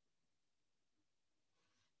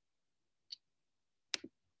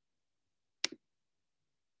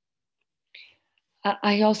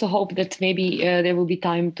 I also hope that maybe there will be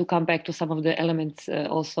time to come back to some of the elements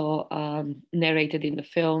also narrated in the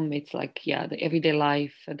film. It's like, yeah, the everyday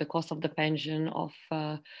life, the cost of the pension of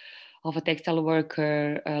a textile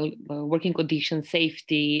worker, working conditions,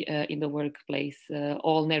 safety in the workplace,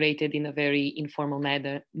 all narrated in a very informal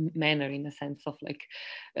manner in the sense of like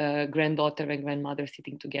granddaughter and grandmother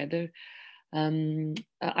sitting together.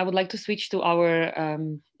 I would like to switch to our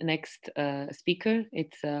next speaker.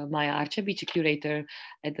 It's Maja Arcabic, a curator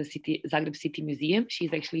at the Zagreb City Museum.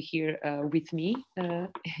 She's actually here with me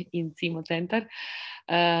in CIMO Center.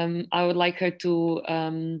 I would like her to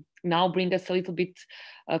now bring us a little bit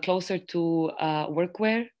closer to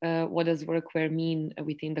workwear. What does workwear mean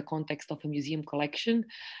within the context of a museum collection?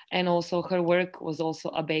 And also her work was also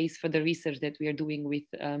a base for the research that we are doing with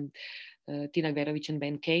Tina Gverovic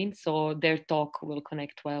and Cain, so their talk will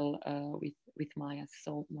connect well with Maja.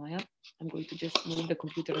 So Maja, I'm going to just move the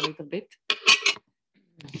computer a little bit.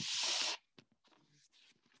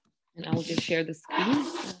 And I'll just share the screen.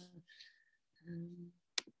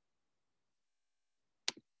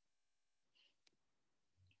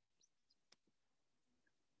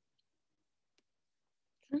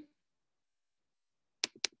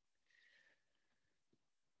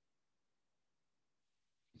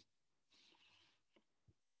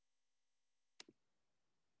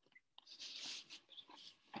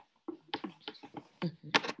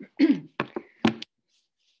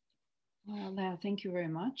 Lea, thank you very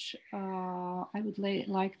much. I would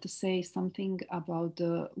like to say something about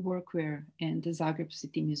the workwear in the Zagreb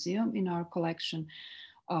City Museum in our collection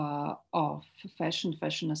of fashion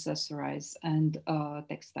accessories, and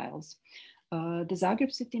textiles. The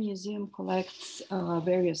Zagreb City Museum collects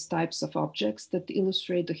various types of objects that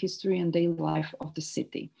illustrate the history and daily life of the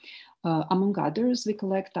city. Among others, we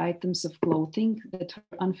collect items of clothing that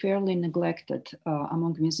were unfairly neglected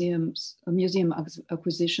among museum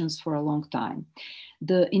acquisitions for a long time.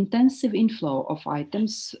 The intensive inflow of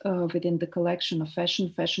items within the collection of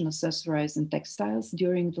fashion accessories and textiles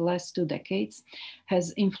during the last 2 decades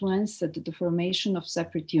has influenced the formation of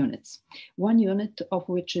separate units, one unit of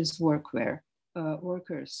which is workwear.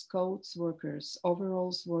 workers' coats, workers'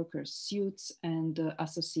 overalls, workers' suits, and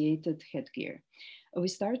associated headgear. We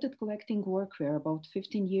started collecting workwear about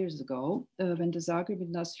 15 years ago when the Zagreb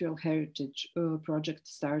Industrial Heritage Project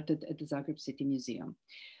started at the Zagreb City Museum.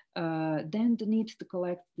 Then the need to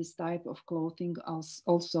collect this type of clothing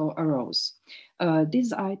also arose.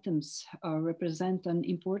 These items represent an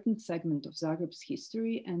important segment of Zagreb's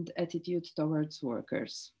history and attitude towards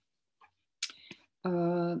workers.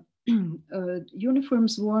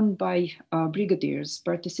 Uniforms worn by brigadiers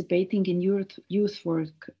participating in youth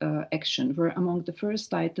work action were among the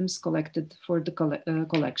first items collected for the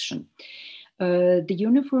collection. The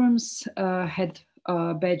uniforms had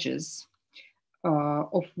badges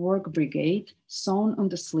of work brigade sewn on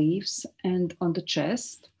the sleeves and on the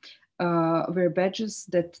chest, were badges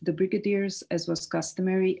that the brigadiers, as was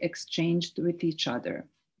customary, exchanged with each other.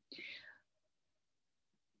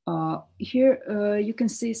 Here you can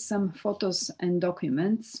see some photos and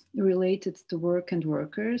documents related to work and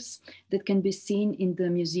workers that can be seen in the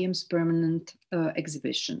museum's permanent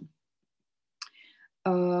exhibition.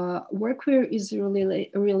 Workwear is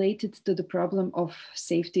related to the problem of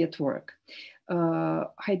safety at work.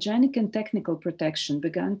 Hygienic and technical protection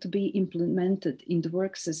began to be implemented in the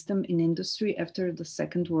work system in industry after the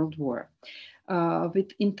Second World War.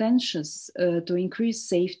 With intentions to increase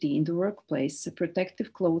safety in the workplace,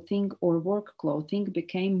 protective clothing or work clothing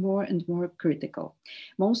became more and more critical.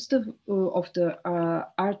 Most of the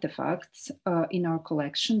artifacts in our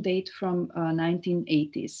collection date from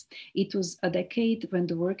 1980s. It was a decade when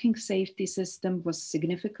the working safety system was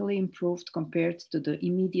significantly improved compared to the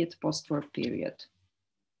immediate post-war period.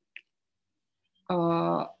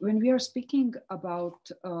 When we are speaking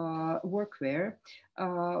about workwear,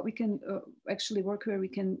 we can actually workwear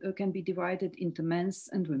can be divided into men's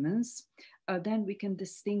and women's. Then we can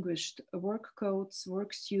distinguish work coats,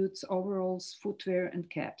 work suits, overalls, footwear, and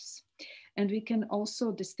caps. And we can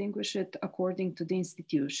also distinguish it according to the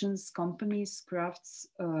institutions, companies, crafts,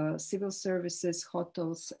 civil services,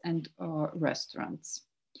 hotels, and restaurants.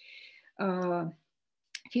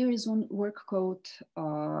 Here is one work coat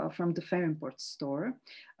from the Ferimport store.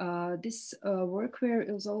 This workwear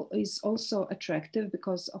is also attractive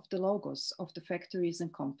because of the logos of the factories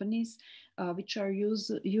and companies, which are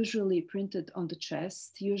usually printed on the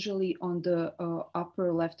chest, usually on the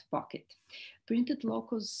upper left pocket. Printed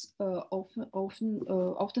logos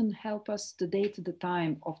often help us to date the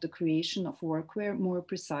time of the creation of workwear more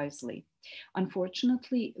precisely.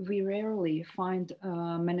 Unfortunately, we rarely find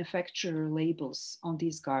manufacturer labels on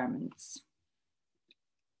these garments.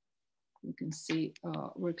 You can see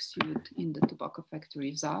work suit in the tobacco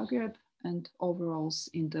factory Zagreb and overalls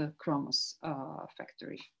in the Kromos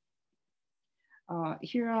factory.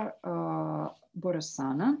 Here are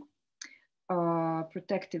Borosana,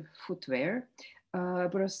 protective footwear.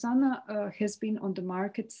 Borosana has been on the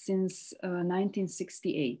market since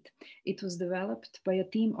 1968. It was developed by a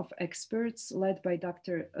team of experts led by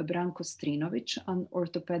Dr. Branko Strinovic, an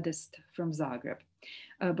orthopedist from Zagreb.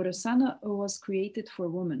 Borosana was created for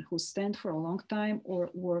women who stand for a long time or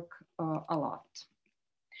work a lot.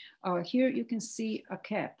 Here you can see a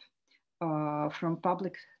cap from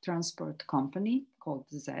public transport company called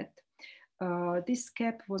Z. This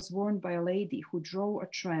cap was worn by a lady who drove a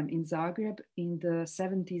tram in Zagreb in the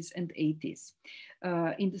 70s and 80s.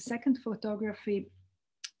 In the second photography,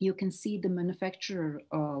 you can see the manufacturer's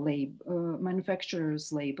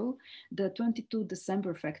label. The 22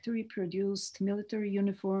 December factory produced military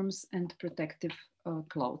uniforms and protective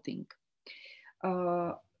clothing.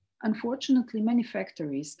 Unfortunately, many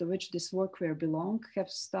factories to which this workwear belong have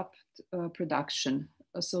stopped production.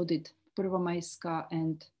 So did Prvomajska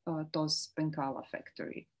and Toz Penkala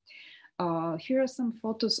factory. Here are some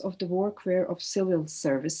photos of the workwear of civil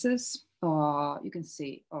services. You can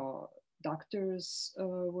see doctors,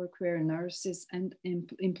 workwear, nurses, and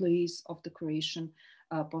employees of the Croatian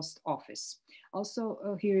post office.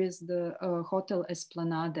 Also, here is the Hotel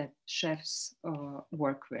Esplanade chef's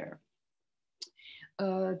workwear.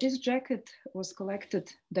 This jacket was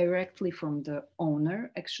collected directly from the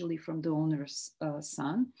owner, actually from the owner's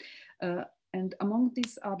son. And among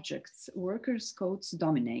these objects, workers' coats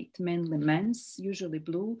dominate, mainly men's, usually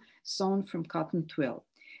blue, sewn from cotton twill.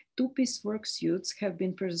 Two-piece work suits have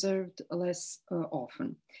been preserved less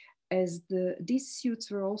often, as these suits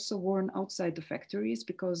were also worn outside the factories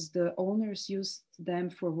because the owners used them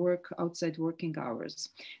for work outside working hours.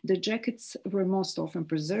 The jackets were most often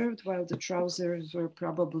preserved, while the trousers were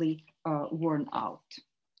probably worn out.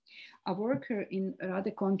 A worker in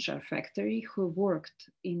Rade Končar factory who worked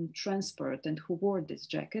in transport and who wore this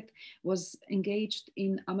jacket was engaged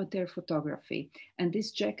in amateur photography. And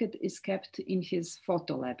this jacket is kept in his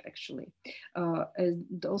photo lab, actually.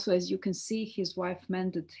 And also, as you can see, his wife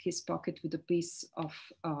mended his pocket with a piece of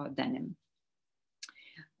denim.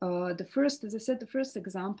 As I said, the first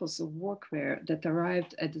examples of workwear that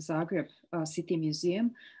arrived at the Zagreb City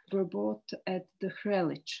Museum were bought at the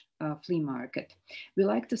Hrelic flea market. We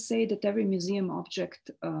like to say that every museum object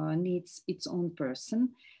needs its own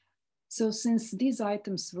person. So since these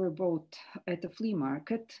items were bought at the flea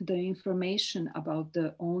market, the information about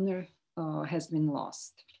the owner has been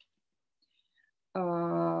lost.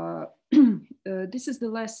 This is the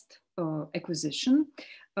last acquisition.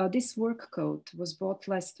 This work coat was bought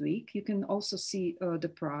last week. You can also see the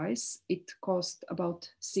price. It cost about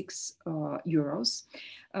 €6.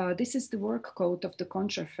 This is the work coat of the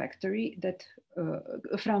Končar factory,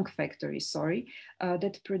 Frank factory, sorry,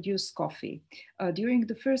 that produced coffee. During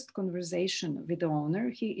the first conversation with the owner,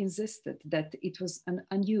 he insisted that it was an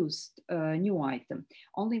unused new item.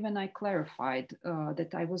 Only when I clarified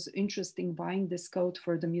that I was interested in buying this coat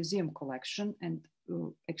for the museum collection, and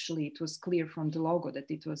actually it was clear from the logo that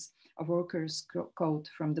it was a worker's coat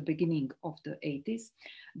from the beginning of the 80s,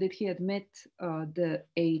 that he admit the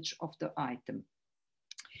age of the item.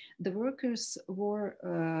 The workers wore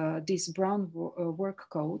these brown work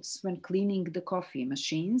coats when cleaning the coffee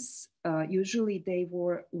machines. Usually they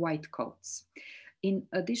wore white coats. In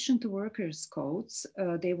addition to workers' coats,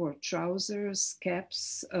 they wore trousers,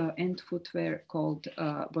 caps, and footwear called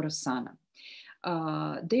borosana.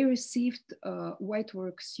 They received white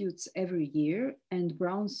work suits every year and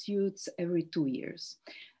brown suits every 2 years.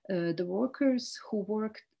 The workers who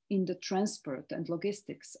worked in the transport and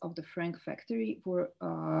logistics of the Frank factory were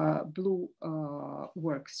blue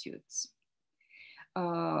work suits.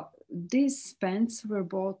 These pants were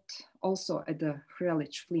bought also at the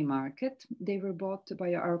Hrelic flea market. They were bought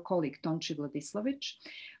by our colleague Tonci Vladislavic,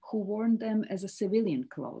 who wore them as a civilian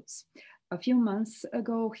clothes. A few months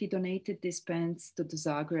ago, he donated these pants to the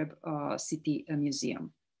Zagreb City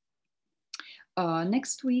Museum.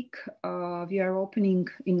 Next week, we are opening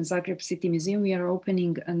in Zagreb City Museum, we are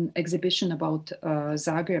opening an exhibition about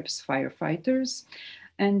Zagreb's firefighters.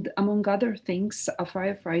 And among other things, a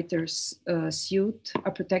firefighter's suit,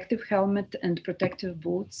 a protective helmet, and protective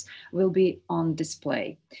boots will be on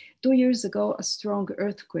display. 2 years ago, a strong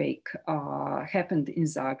earthquake happened in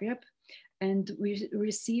Zagreb, and we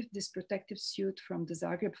received this protective suit from the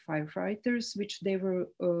Zagreb firefighters, which they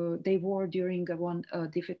wore during one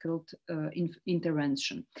difficult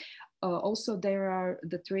intervention. Also, there are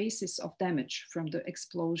the traces of damage from the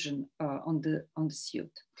explosion on the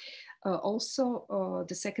suit. Also,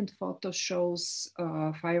 the second photo shows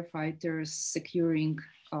firefighters securing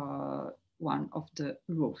one of the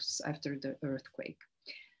roofs after the earthquake.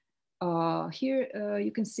 Here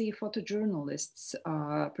you can see photojournalist's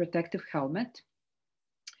protective helmet.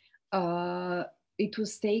 The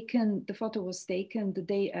photo was taken the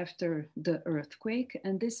day after the earthquake,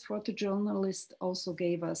 and this photojournalist also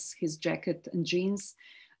gave us his jacket and jeans.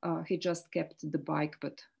 He just kept the bike,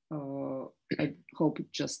 but I hope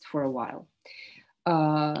just for a while.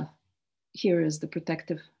 Here is the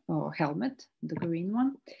protective helmet, the green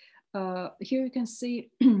one. Here you can see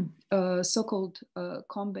so-called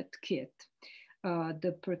combat kit,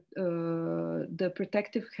 the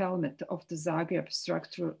protective helmet of the Zagreb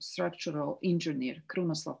structural engineer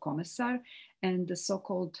Krunoslav Komesar, and the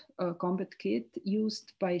so-called combat kit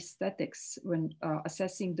used by statics when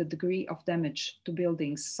assessing the degree of damage to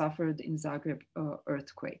buildings suffered in Zagreb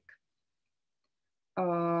earthquake.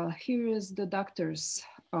 Here is the doctor's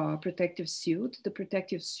protective suit, the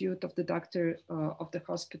protective suit of the doctor of the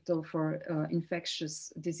hospital for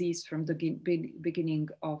infectious disease from the beginning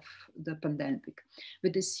of the pandemic.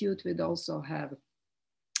 With this suit, we'd also have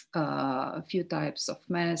a few types of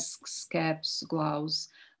masks, caps, gloves,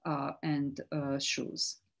 and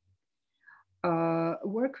shoes.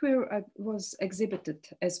 Workwear was exhibited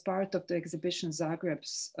as part of the exhibition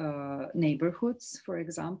Zagreb's neighborhoods, for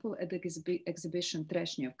example, at the exhibition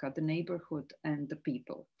Trešnjevka, the neighborhood and the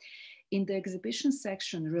people. In the exhibition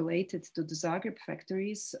section related to the Zagreb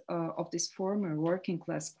factories of this former working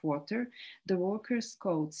class quarter, the workers'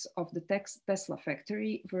 coats of the Tesla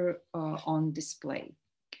factory were on display.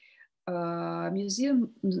 Museum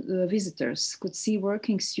visitors could see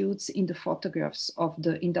working suits in the photographs of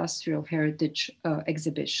the industrial heritage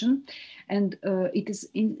exhibition. And it is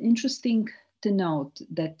interesting to note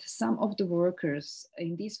that some of the workers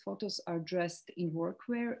in these photos are dressed in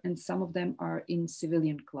workwear and some of them are in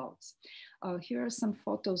civilian clothes. Here are some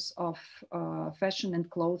photos of fashion and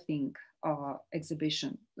clothing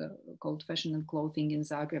exhibition called Fashion and Clothing in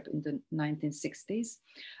Zagreb in the 1960s.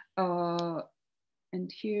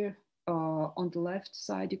 And here on the left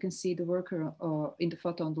side, you can see the worker in the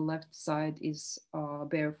photo on the left side is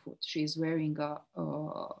barefoot. She is wearing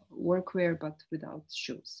workwear but without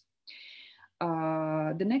shoes.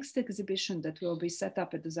 The next exhibition that will be set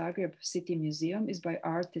up at the Zagreb City Museum is by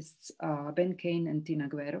artists Cain and Tina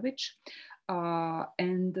Gverovic.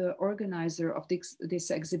 And the organizer of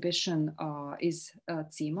this exhibition is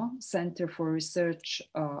CIMO, Center for Research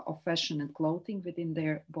of Fashion and Clothing, within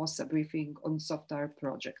their BOSA Briefing on Soft Art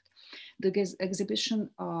project. The exhibition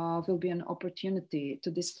will be an opportunity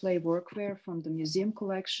to display workwear from the museum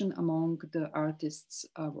collection among the artists'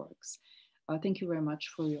 works. Thank you very much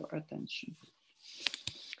for your attention.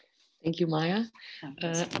 Thank you, Maja.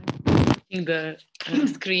 In the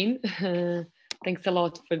screen. Thanks a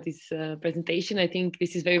lot for this presentation. I think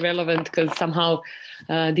this is very relevant because somehow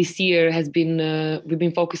this year has been, we've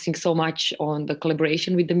been focusing so much on the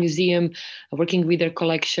collaboration with the museum, working with their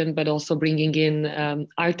collection, but also bringing in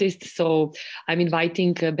artists. So I'm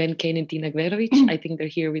inviting Cain and Tina Gverovic. I think they're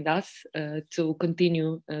here with us to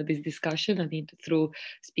continue this discussion. I mean, through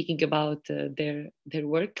speaking about their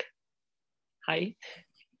work. Hi.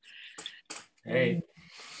 Hey.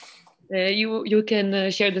 You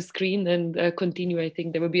can share the screen and continue. I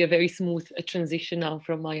think there will be a very smooth transition now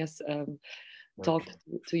from Maja's talk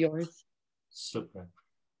to yours. Super.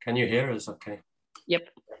 Can you hear us okay? Yep.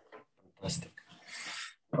 Fantastic.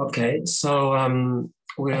 Okay, so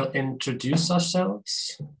we'll introduce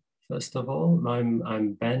ourselves. First of all,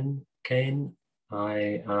 I'm Cain.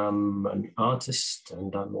 I am an artist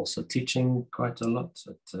and I'm also teaching quite a lot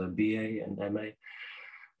at BA and MA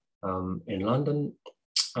in London.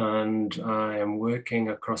 And I am working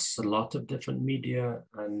across a lot of different media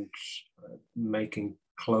and making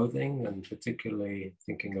clothing, and particularly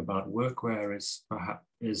thinking about workwear is perhaps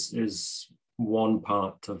is one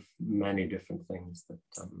part of many different things that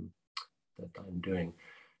I'm doing.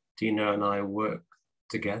 Tina and I work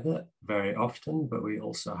together very often, but we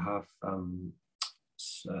also have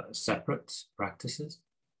separate practices,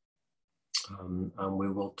 and we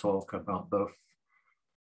will talk about both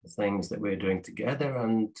the things that we're doing together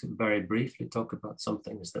and very briefly talk about some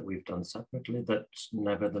things that we've done separately that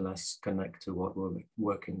nevertheless connect to what we're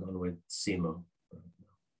working on with CIMO right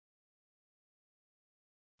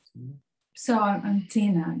now. So I'm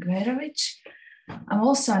Tina Gverovic. I'm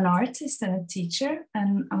also an artist and a teacher,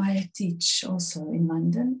 and I teach also in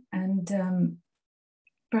London. And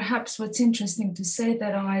perhaps what's interesting to say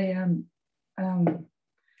that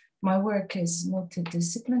my work is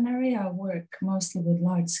multidisciplinary. I work mostly with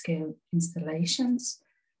large-scale installations,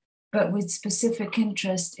 but with specific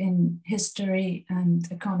interest in history and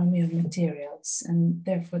economy of materials. And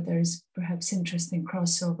therefore, there's perhaps interesting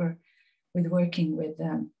crossover with working with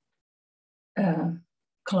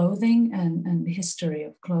clothing and the history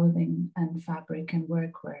of clothing and fabric and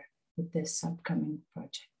workwear with this upcoming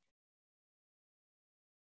project.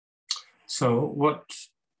 So what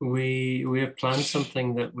we have planned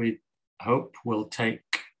something that we hope will take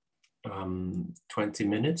 20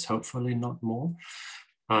 minutes, hopefully not more.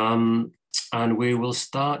 And we will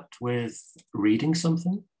start with reading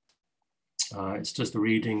something. It's just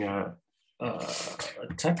reading a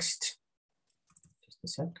text. Just a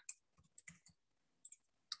sec.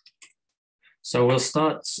 So we'll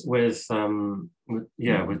start with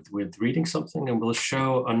reading something, and we'll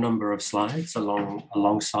show a number of slides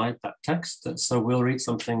alongside that text. So we'll read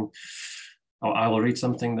something, or I will read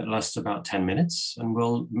something that lasts about 10 minutes, and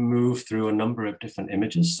we'll move through a number of different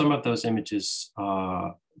images. Some of those images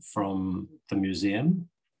are from the museum,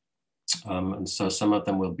 and so some of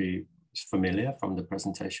them will be familiar from the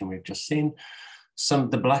presentation we've just seen. Some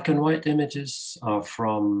of the black and white images are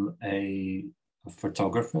from a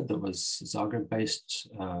photographer that was Zagreb-based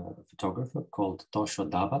photographer called Tošo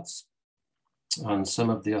Dabac. And some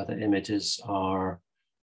of the other images are,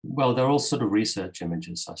 well, they're all sort of research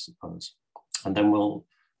images, I suppose. And then we'll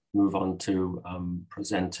move on to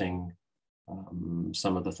presenting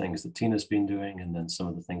some of the things that Tina's been doing, and then some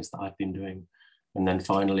of the things that I've been doing. And then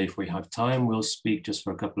finally, if we have time, we'll speak just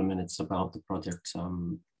for a couple of minutes about the project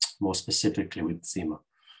more specifically with CIMO.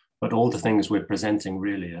 But all the things we're presenting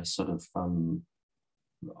really are sort of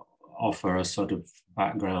offer a sort of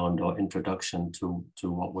background or introduction to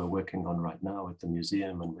what we're working on right now at the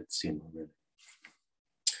museum and with CIMO, really.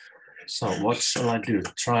 So what shall I do?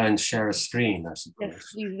 Try and share a screen, I suppose.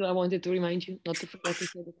 Yes, please, I wanted to remind you not to forget to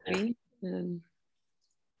share the screen. Yep,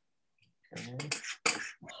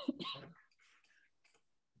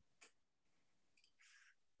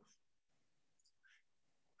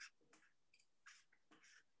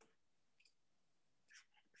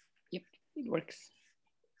 it works. Is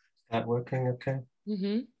that working okay?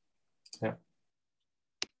 Mm-hmm. Yeah.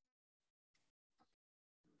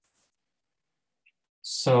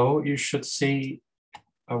 So you should see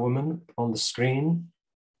a woman on the screen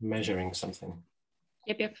measuring something.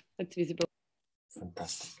 Yep, that's visible.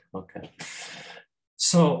 Fantastic, okay.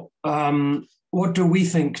 So what do we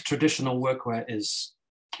think traditional workwear is?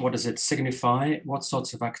 What does it signify? What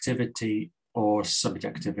sorts of activity or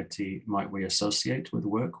subjectivity might we associate with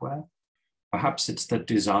workwear? Perhaps it's the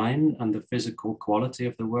design and the physical quality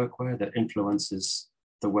of the workwear that influences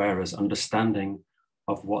the wearer's understanding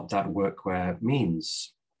of what that workwear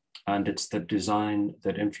means. And it's the design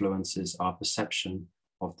that influences our perception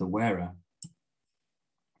of the wearer.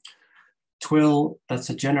 Twill that's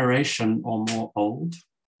a generation or more old,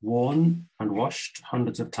 worn and washed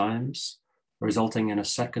hundreds of times, resulting in a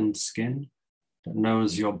second skin that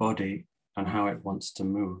knows your body and how it wants to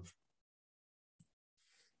move.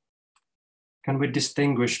 Can we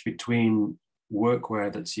distinguish between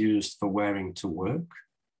workwear that's used for wearing to work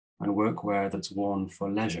and workwear that's worn for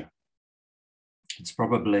leisure? It's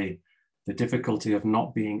probably the difficulty of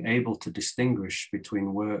not being able to distinguish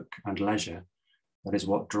between work and leisure that is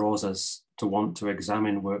what draws us to want to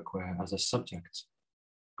examine workwear as a subject.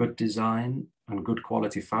 Good design and good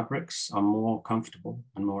quality fabrics are more comfortable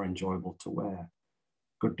and more enjoyable to wear.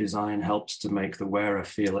 Good design helps to make the wearer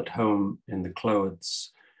feel at home in the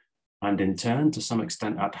clothes and in turn, to some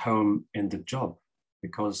extent, at home in the job,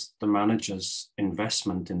 because the manager's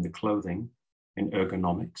investment in the clothing, in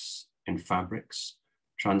ergonomics, in fabrics,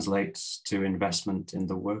 translates to investment in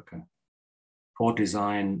the worker. Poor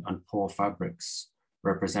design and poor fabrics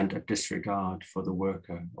represent a disregard for the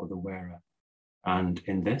worker or the wearer. And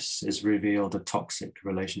in this is revealed a toxic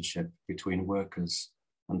relationship between workers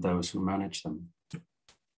and those who manage them.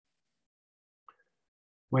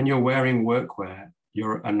 When you're wearing workwear,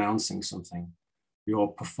 you're announcing something. You're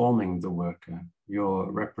performing the worker. You're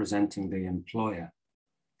representing the employer,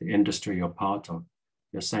 the industry you're part of.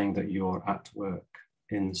 You're saying that you're at work,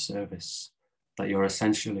 in service, that you're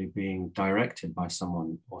essentially being directed by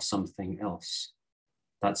someone or something else.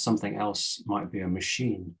 That something else might be a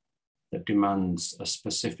machine that demands a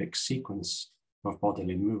specific sequence of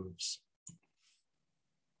bodily moves.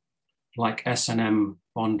 Like S&M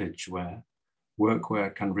bondage wear,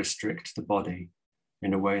 workwear can restrict the body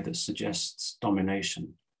in a way that suggests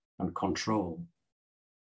domination and control.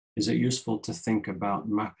 Is it useful to think about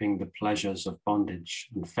mapping the pleasures of bondage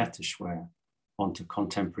and fetish wear onto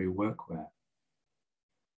contemporary workwear?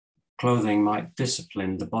 Clothing might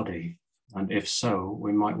discipline the body, and if so,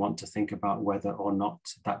 we might want to think about whether or not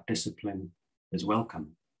that discipline is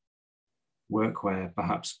welcome. Workwear,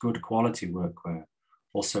 perhaps good quality workwear,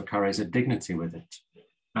 also carries a dignity with it,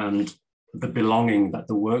 and the belonging that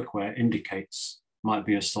the workwear indicates might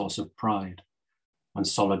be a source of pride and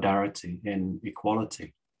solidarity in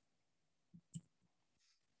equality.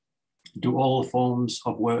 Do all forms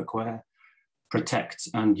of workwear protect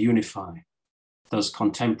and unify? Does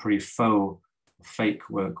contemporary faux, fake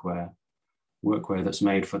workwear that's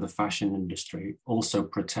made for the fashion industry, also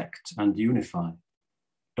protect and unify?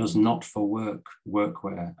 Does not for work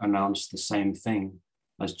workwear announce the same thing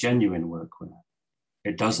as genuine workwear?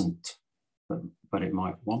 It doesn't, but it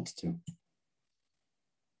might want to.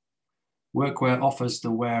 Workwear offers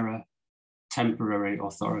the wearer temporary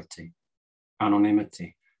authority,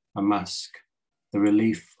 anonymity, a mask, the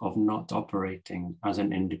relief of not operating as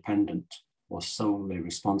an independent or solely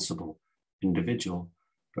responsible individual,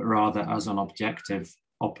 but rather as an objective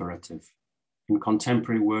operative. In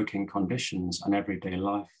contemporary working conditions and everyday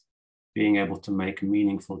life, being able to make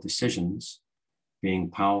meaningful decisions, being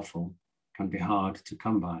powerful, can be hard to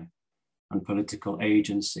come by, and political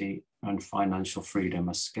agency and financial freedom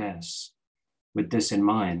are scarce. With this in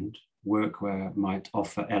mind, workwear might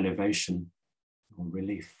offer elevation or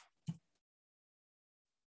relief.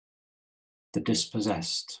 The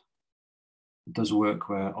dispossessed. Does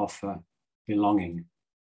workwear offer belonging?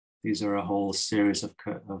 These are a whole series of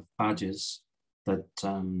badges that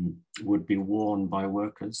would be worn by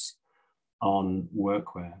workers on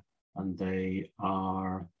workwear, and they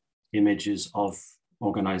are images of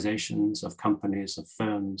organizations, of companies, of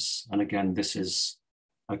firms. And again, this is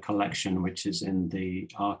a collection which is in the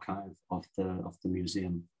archive of the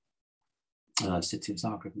museum, City of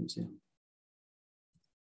Zagreb Museum.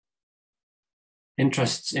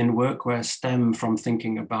 Interests in workwear stem from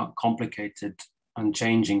thinking about complicated and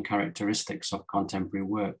changing characteristics of contemporary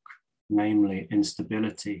work, namely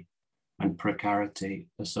instability and precarity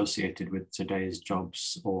associated with today's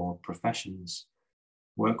jobs or professions,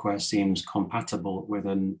 workwear seems compatible with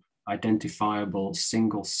an identifiable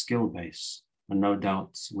single skill base, and no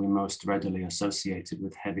doubt we most readily associate it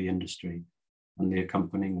with heavy industry and the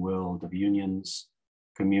accompanying world of unions,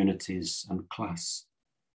 communities, and class.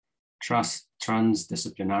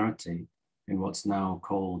 Transdisciplinarity in what's now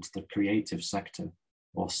called the creative sector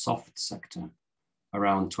or soft sector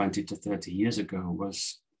around 20 to 30 years ago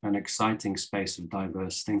was an exciting space of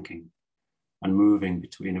diverse thinking, and moving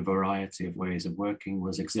between a variety of ways of working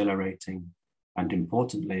was exhilarating, and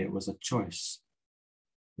importantly, it was a choice.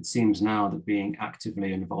 It seems now that being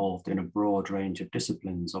actively involved in a broad range of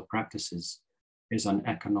disciplines or practices is an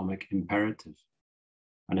economic imperative,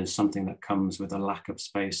 and is something that comes with a lack of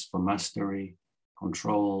space for mastery,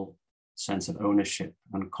 control, sense of ownership,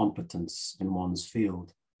 and competence in one's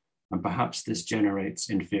field. And perhaps this generates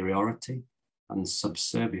inferiority and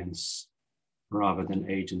subservience rather than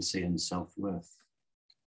agency and self-worth.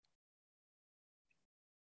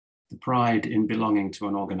 The pride in belonging to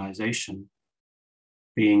an organization,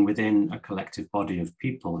 being within a collective body of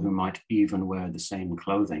people who might even wear the same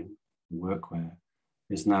clothing, workwear,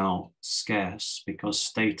 is now scarce because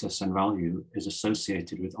status and value is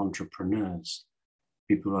associated with entrepreneurs,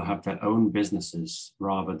 people who have their own businesses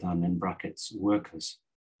rather than, in brackets, workers.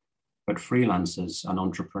 But freelancers and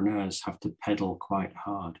entrepreneurs have to pedal quite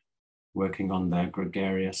hard, working on their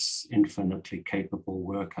gregarious, infinitely capable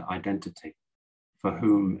worker identity, for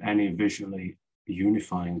whom any visually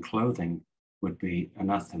unifying clothing would be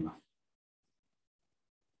anathema.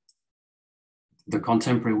 The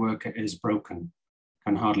contemporary worker is broken,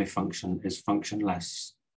 can hardly function, is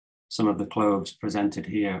functionless. Some of the clothes presented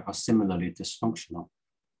here are similarly dysfunctional,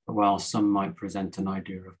 but while some might present an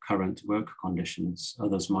idea of current work conditions,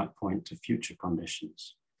 others might point to future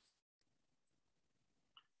conditions.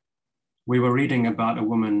 We were reading about a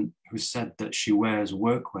woman who said that she wears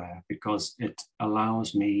workwear because it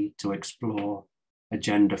allows me to explore a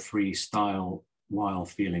gender-free style while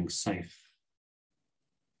feeling safe.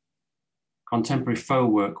 Contemporary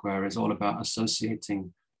faux workwear is all about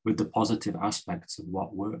associating with the positive aspects of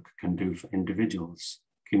what work can do for individuals,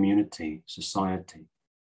 community, society.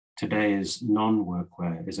 Today's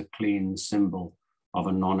non-workwear is a clean symbol of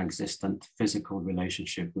a non-existent physical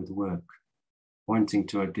relationship with work, pointing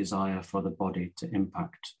to a desire for the body to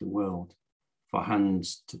impact the world, for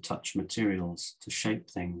hands to touch materials, to shape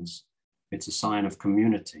things. It's a sign of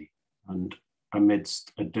community, and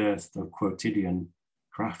amidst a dearth of quotidian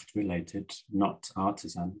craft-related, not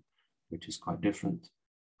artisan, which is quite different,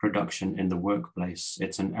 production in the workplace,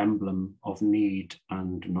 it's an emblem of need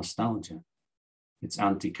and nostalgia. It's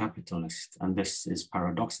anti-capitalist, and this is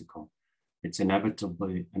paradoxical. It's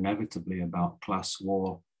inevitably about class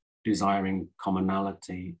war, desiring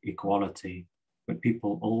commonality, equality, but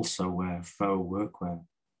people also wear faux workwear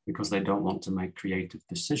because they don't want to make creative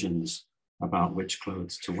decisions about which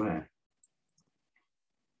clothes to wear.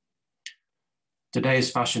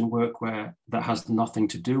 Today's fashion workwear that has nothing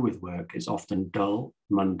to do with work is often dull,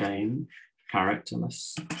 mundane,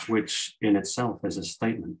 characterless, which in itself is a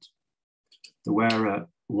statement. The wearer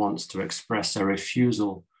wants to express a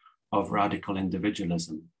refusal of radical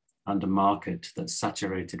individualism and a market that's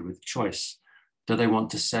saturated with choice. Do they want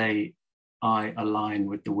to say, I align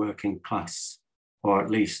with the working class, or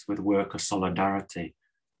at least with worker solidarity,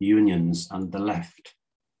 unions and the left?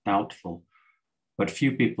 Doubtful. But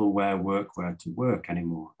few people wear workwear to work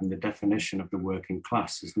anymore, and the definition of the working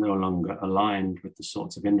class is no longer aligned with the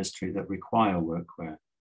sorts of industry that require workwear,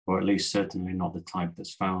 or at least certainly not the type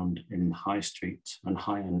that's found in high street and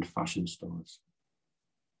high-end fashion stores.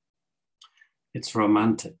 It's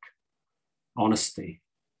romantic, honesty,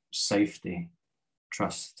 safety,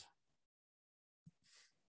 trust.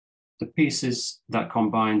 The pieces that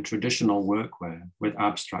combine traditional workwear with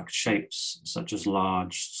abstract shapes, such as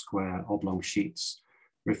large, square, oblong sheets,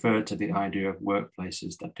 refer to the idea of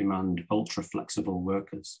workplaces that demand ultra-flexible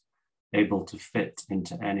workers, able to fit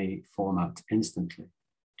into any format instantly,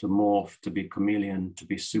 to morph, to be chameleon, to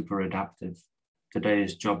be super adaptive.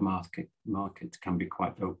 Today's job market can be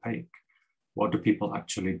quite opaque. What do people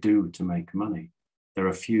actually do to make money? There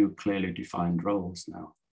are few clearly defined roles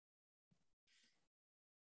now.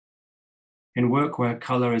 In workwear,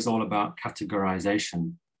 color is all about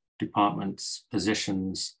categorization, departments,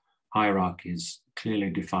 positions, hierarchies, clearly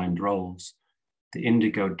defined roles. The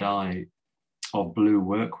indigo dye of blue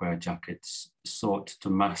workwear jackets sought to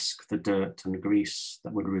mask the dirt and grease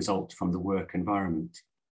that would result from the work environment.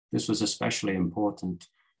 This was especially important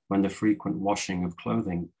when the frequent washing of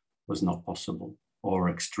clothing was not possible or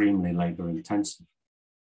extremely labor intensive.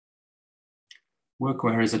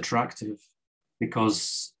 workwear is attractive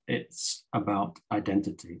because it's about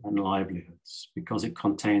identity and livelihoods, because it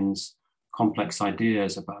contains complex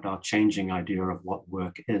ideas about our changing idea of what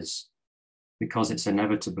work is, because it's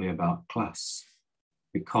inevitably about class,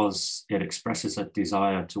 because it expresses a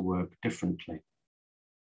desire to work differently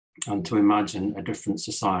and to imagine a different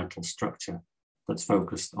societal structure that's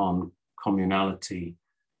focused on communality,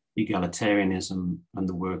 egalitarianism, and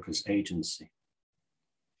the worker's agency.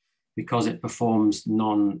 Because it performs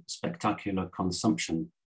non-spectacular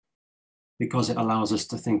consumption, because it allows us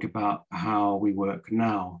to think about how we work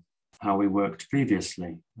now, how we worked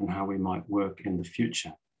previously, and how we might work in the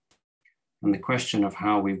future. And the question of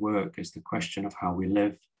how we work is the question of how we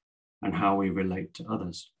live and how we relate to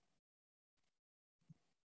others.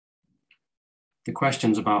 The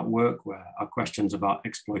questions about workwear are questions about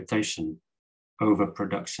exploitation,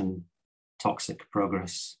 overproduction, toxic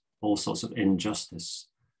progress, all sorts of injustice,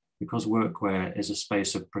 because workwear is a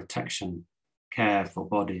space of protection, care for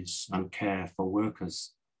bodies and care for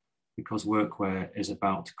workers, because workwear is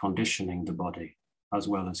about conditioning the body as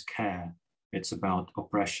well as care. It's about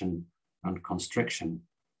oppression and constriction.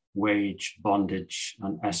 Wage bondage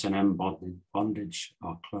and S&M bondage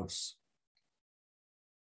are close.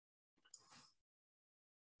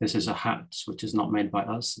 This is a hat which is not made by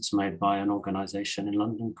us, it's made by an organization in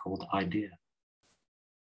London called IDEA.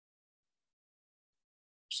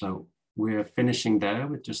 So we're finishing there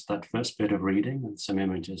with just that first bit of reading and some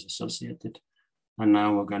images associated. And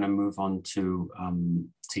now we're going to move on to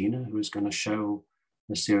Tina, who's going to show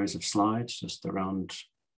a series of slides, just around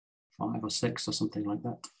 5 or 6 or something like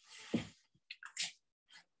that.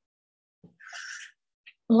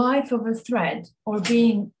 Life of a thread, or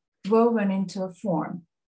being woven into a form.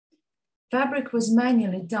 Fabric was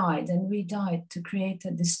manually dyed and re-dyed to create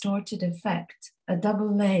a distorted effect, a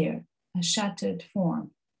double layer, a shattered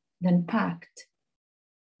form, then packed,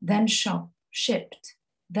 then shipped,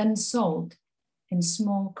 then sold in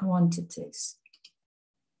small quantities.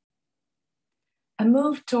 A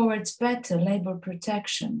move towards better labor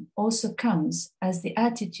protection also comes as the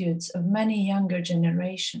attitudes of many younger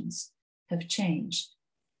generations have changed.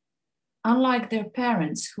 Unlike their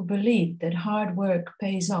parents who believed that hard work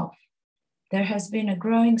pays off, there has been a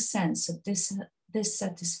growing sense of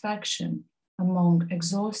dissatisfaction among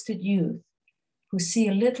exhausted youth who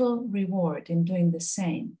see little reward in doing the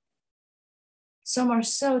same. Some are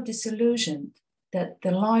so disillusioned that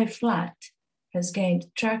the lie flat has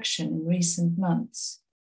gained traction in recent months,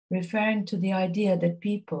 referring to the idea that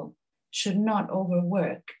people should not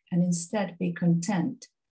overwork and instead be content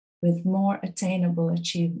with more attainable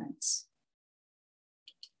achievements.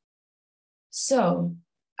 So,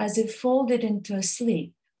 as if folded into a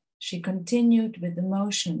sleep, she continued with the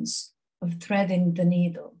motions of threading the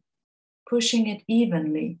needle, pushing it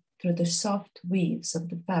evenly through the soft weaves of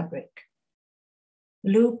the fabric.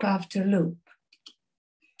 Loop after loop,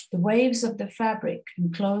 the waves of the fabric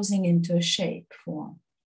enclosing into a shape form.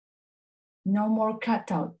 No more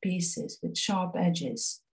cutout pieces with sharp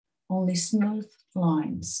edges, only smooth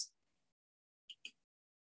lines.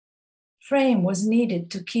 Frame was needed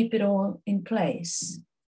to keep it all in place.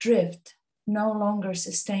 Drift, no longer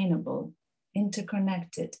sustainable,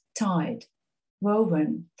 interconnected, tied,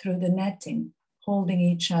 woven through the netting, holding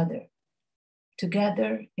each other,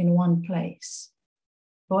 together in one place.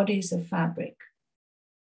 Bodies of fabric,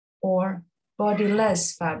 or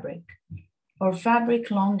bodiless fabric, or fabric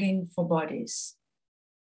longing for bodies.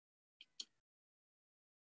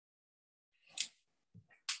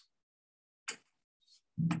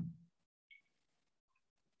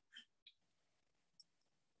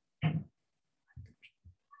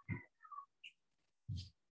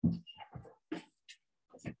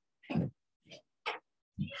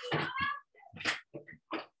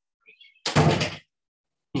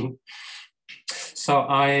 So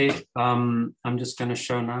I'm just going to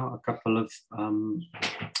show now a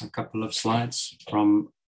couple of slides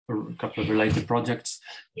from a couple of related projects.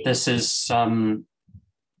 This is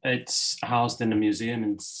it's housed in a museum.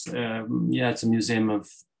 It's it's a museum of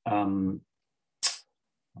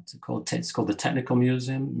what's it called? It's called the Technical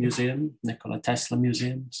Museum, Nikola Tesla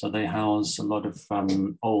Museum. So they house a lot of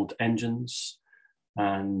old engines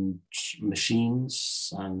and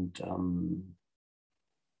machines and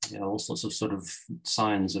all sorts of sort of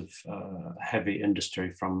signs of heavy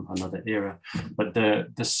industry from another era. But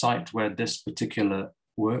the site where this particular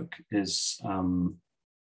work is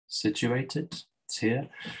situated, it's here.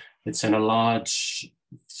 It's in a large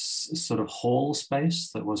sort of hall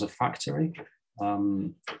space that was a factory.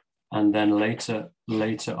 And then later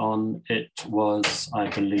on, it was, I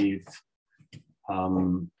believe,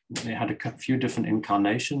 it had a few different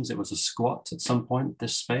incarnations. It was a squat at some point,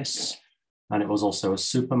 this space, and it was also a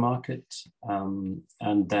supermarket. And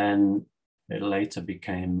then it later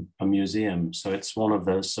became a museum. So it's one of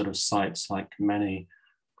those sort of sites, like many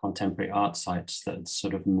contemporary art sites, that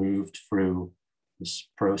sort of moved through this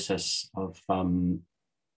process of,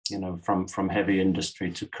 you know, from heavy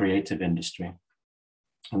industry to creative industry.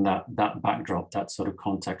 And that backdrop, that sort of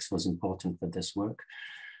context was important for this work.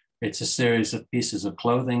 It's a series of pieces of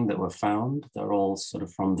clothing that were found. They're all sort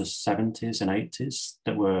of from the 70s and 80s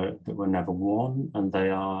that were never worn, and they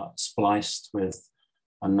are spliced with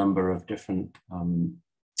a number of different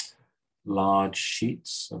large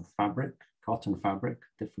sheets of fabric, cotton fabric,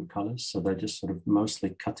 different colors. So they're just sort of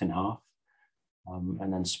mostly cut in half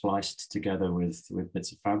and then spliced together with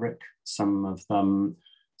bits of fabric. Some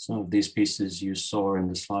of these pieces you saw in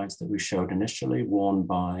the slides that we showed initially, worn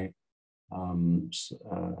by a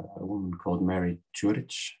woman called Maja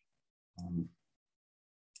Gecic.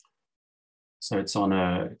 So it's on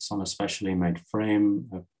a specially made frame,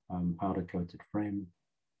 a powder coated frame,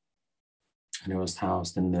 and it was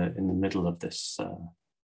housed in the middle of this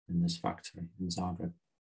in this factory in Zagreb,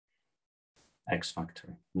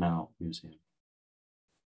 ex-factory, now museum.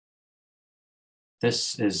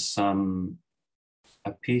 This is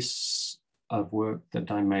a piece of work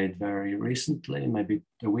that I made very recently, maybe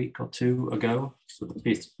a week or two ago. So the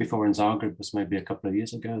piece before in Zagreb was maybe a couple of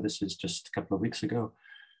years ago. This is just a couple of weeks ago.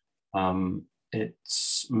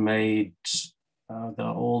 It's made,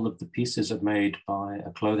 all of the pieces are made by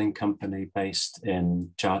a clothing company based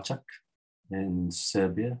in Čačak in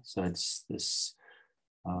Serbia. So it's this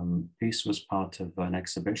piece was part of an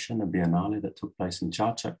exhibition, a biennale that took place in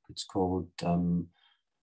Čačak. It's called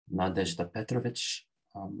Nadezhda Petrovic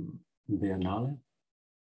Biennale.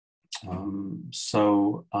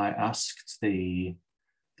 So I asked the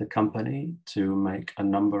company to make a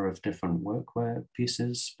number of different workwear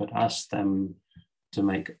pieces, but asked them to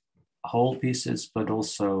make whole pieces, but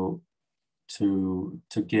also to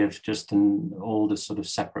give just all the sort of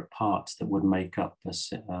separate parts that would make up a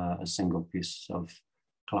single piece of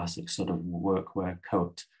classic sort of workwear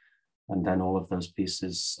coat. And then all of those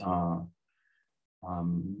pieces are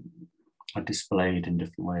displayed in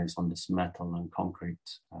different ways on this metal and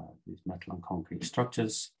concrete, these metal and concrete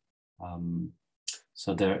structures.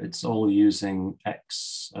 So it's all using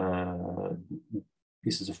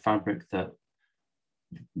pieces of fabric that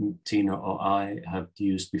Tina or I have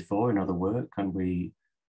used before in other work, and we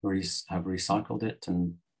have recycled it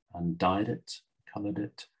and dyed it, colored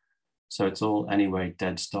it. So it's all anyway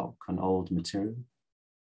dead stock and old material.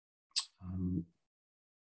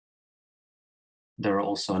 There are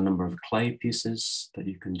also a number of clay pieces that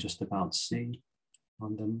you can just about see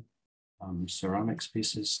on them, ceramics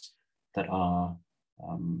pieces that are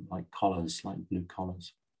like collars, like blue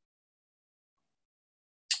collars.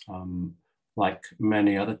 Like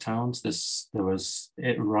many other towns, there was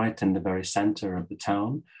right in the very center of the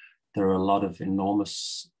town. There are a lot of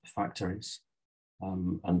enormous factories,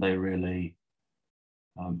 and they really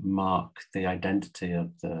mark the identity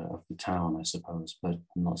of the town, I suppose. But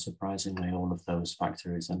not surprisingly, all of those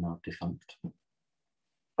factories are now defunct.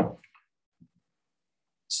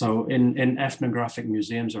 So in ethnographic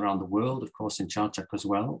museums around the world, of course in Čačak as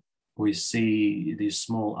well, we see these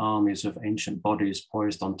small armies of ancient bodies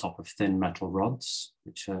poised on top of thin metal rods,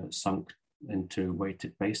 which are sunk into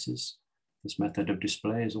weighted bases. This method of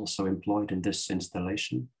display is also employed in this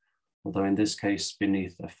installation, although in this case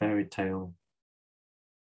beneath a fairy tale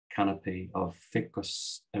canopy of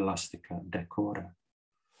Ficus elastica decora.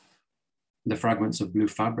 The fragments of blue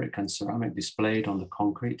fabric and ceramic displayed on the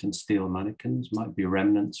concrete and steel mannequins might be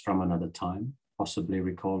remnants from another time, possibly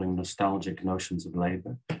recalling nostalgic notions of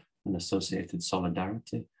labor and associated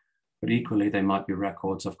solidarity, but equally they might be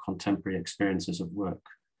records of contemporary experiences of work,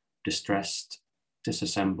 distressed,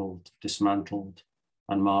 disassembled, dismantled,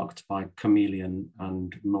 and marked by chameleon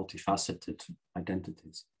and multifaceted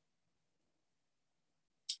identities.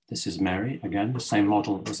 This is Mary, again, the same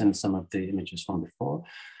model as in some of the images from before.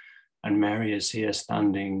 And Mary is here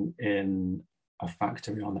standing in a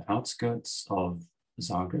factory on the outskirts of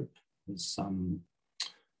Zagreb. It's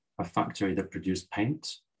a factory that produced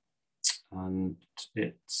paint. And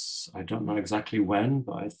it's, I don't know exactly when,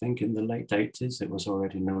 but I think in the late 80s, it was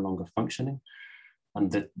already no longer functioning.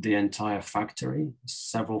 And the entire factory,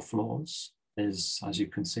 several floors, is, as you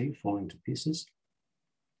can see, falling to pieces.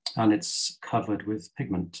 And it's covered with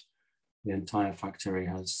pigment. The entire factory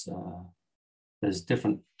has, there's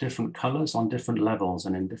different colors on different levels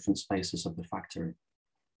and in different spaces of the factory.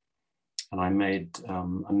 And I made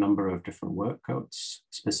a number of different work coats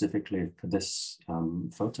specifically for this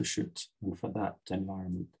photo shoot and for that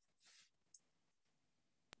environment.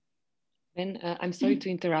 Ben, I'm sorry to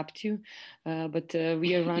interrupt you, but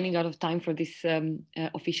we are running out of time for this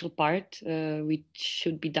official part, which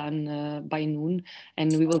should be done by noon,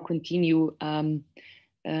 and we will continue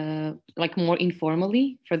like more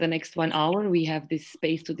informally for the next 1 hour. We have this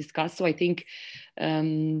space to discuss, so I think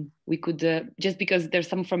we could, just because there's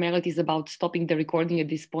some formalities about stopping the recording at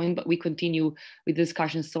this point, but we continue with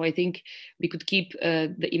discussions. So I think we could keep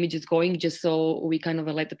the images going, just so we kind of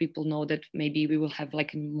let the people know that maybe we will have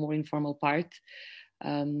like a more informal part.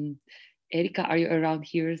 Erika, are you around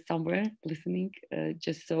here somewhere listening?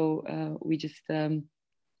 Just so we just,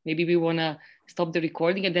 maybe we want to stop the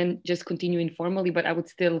recording and then just continue informally, but I would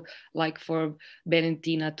still like for Ben and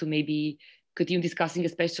Tina to maybe continue discussing,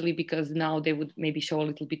 especially because now they would maybe show a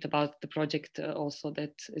little bit about the project also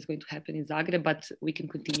that is going to happen in Zagreb, but we can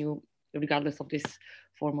continue regardless of this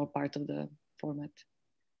formal part of the format.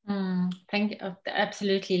 Thank you,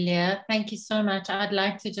 absolutely, Lea. Thank you so much. I'd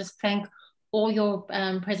like to just thank all your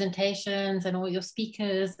presentations and all your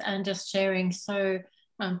speakers and just sharing so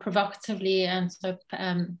provocatively and so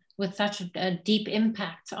with such a deep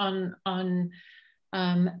impact on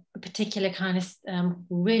a particular kind of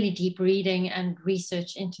really deep reading and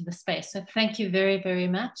research into the space. So thank you very, very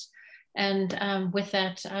much. And with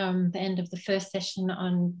that, the end of the first session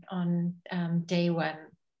on day one.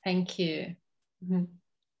 Thank you.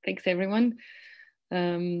 Thanks, everyone.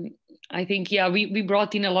 I think, yeah, we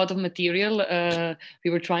brought in a lot of material. We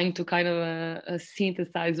were trying to kind of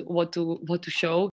synthesize what to show.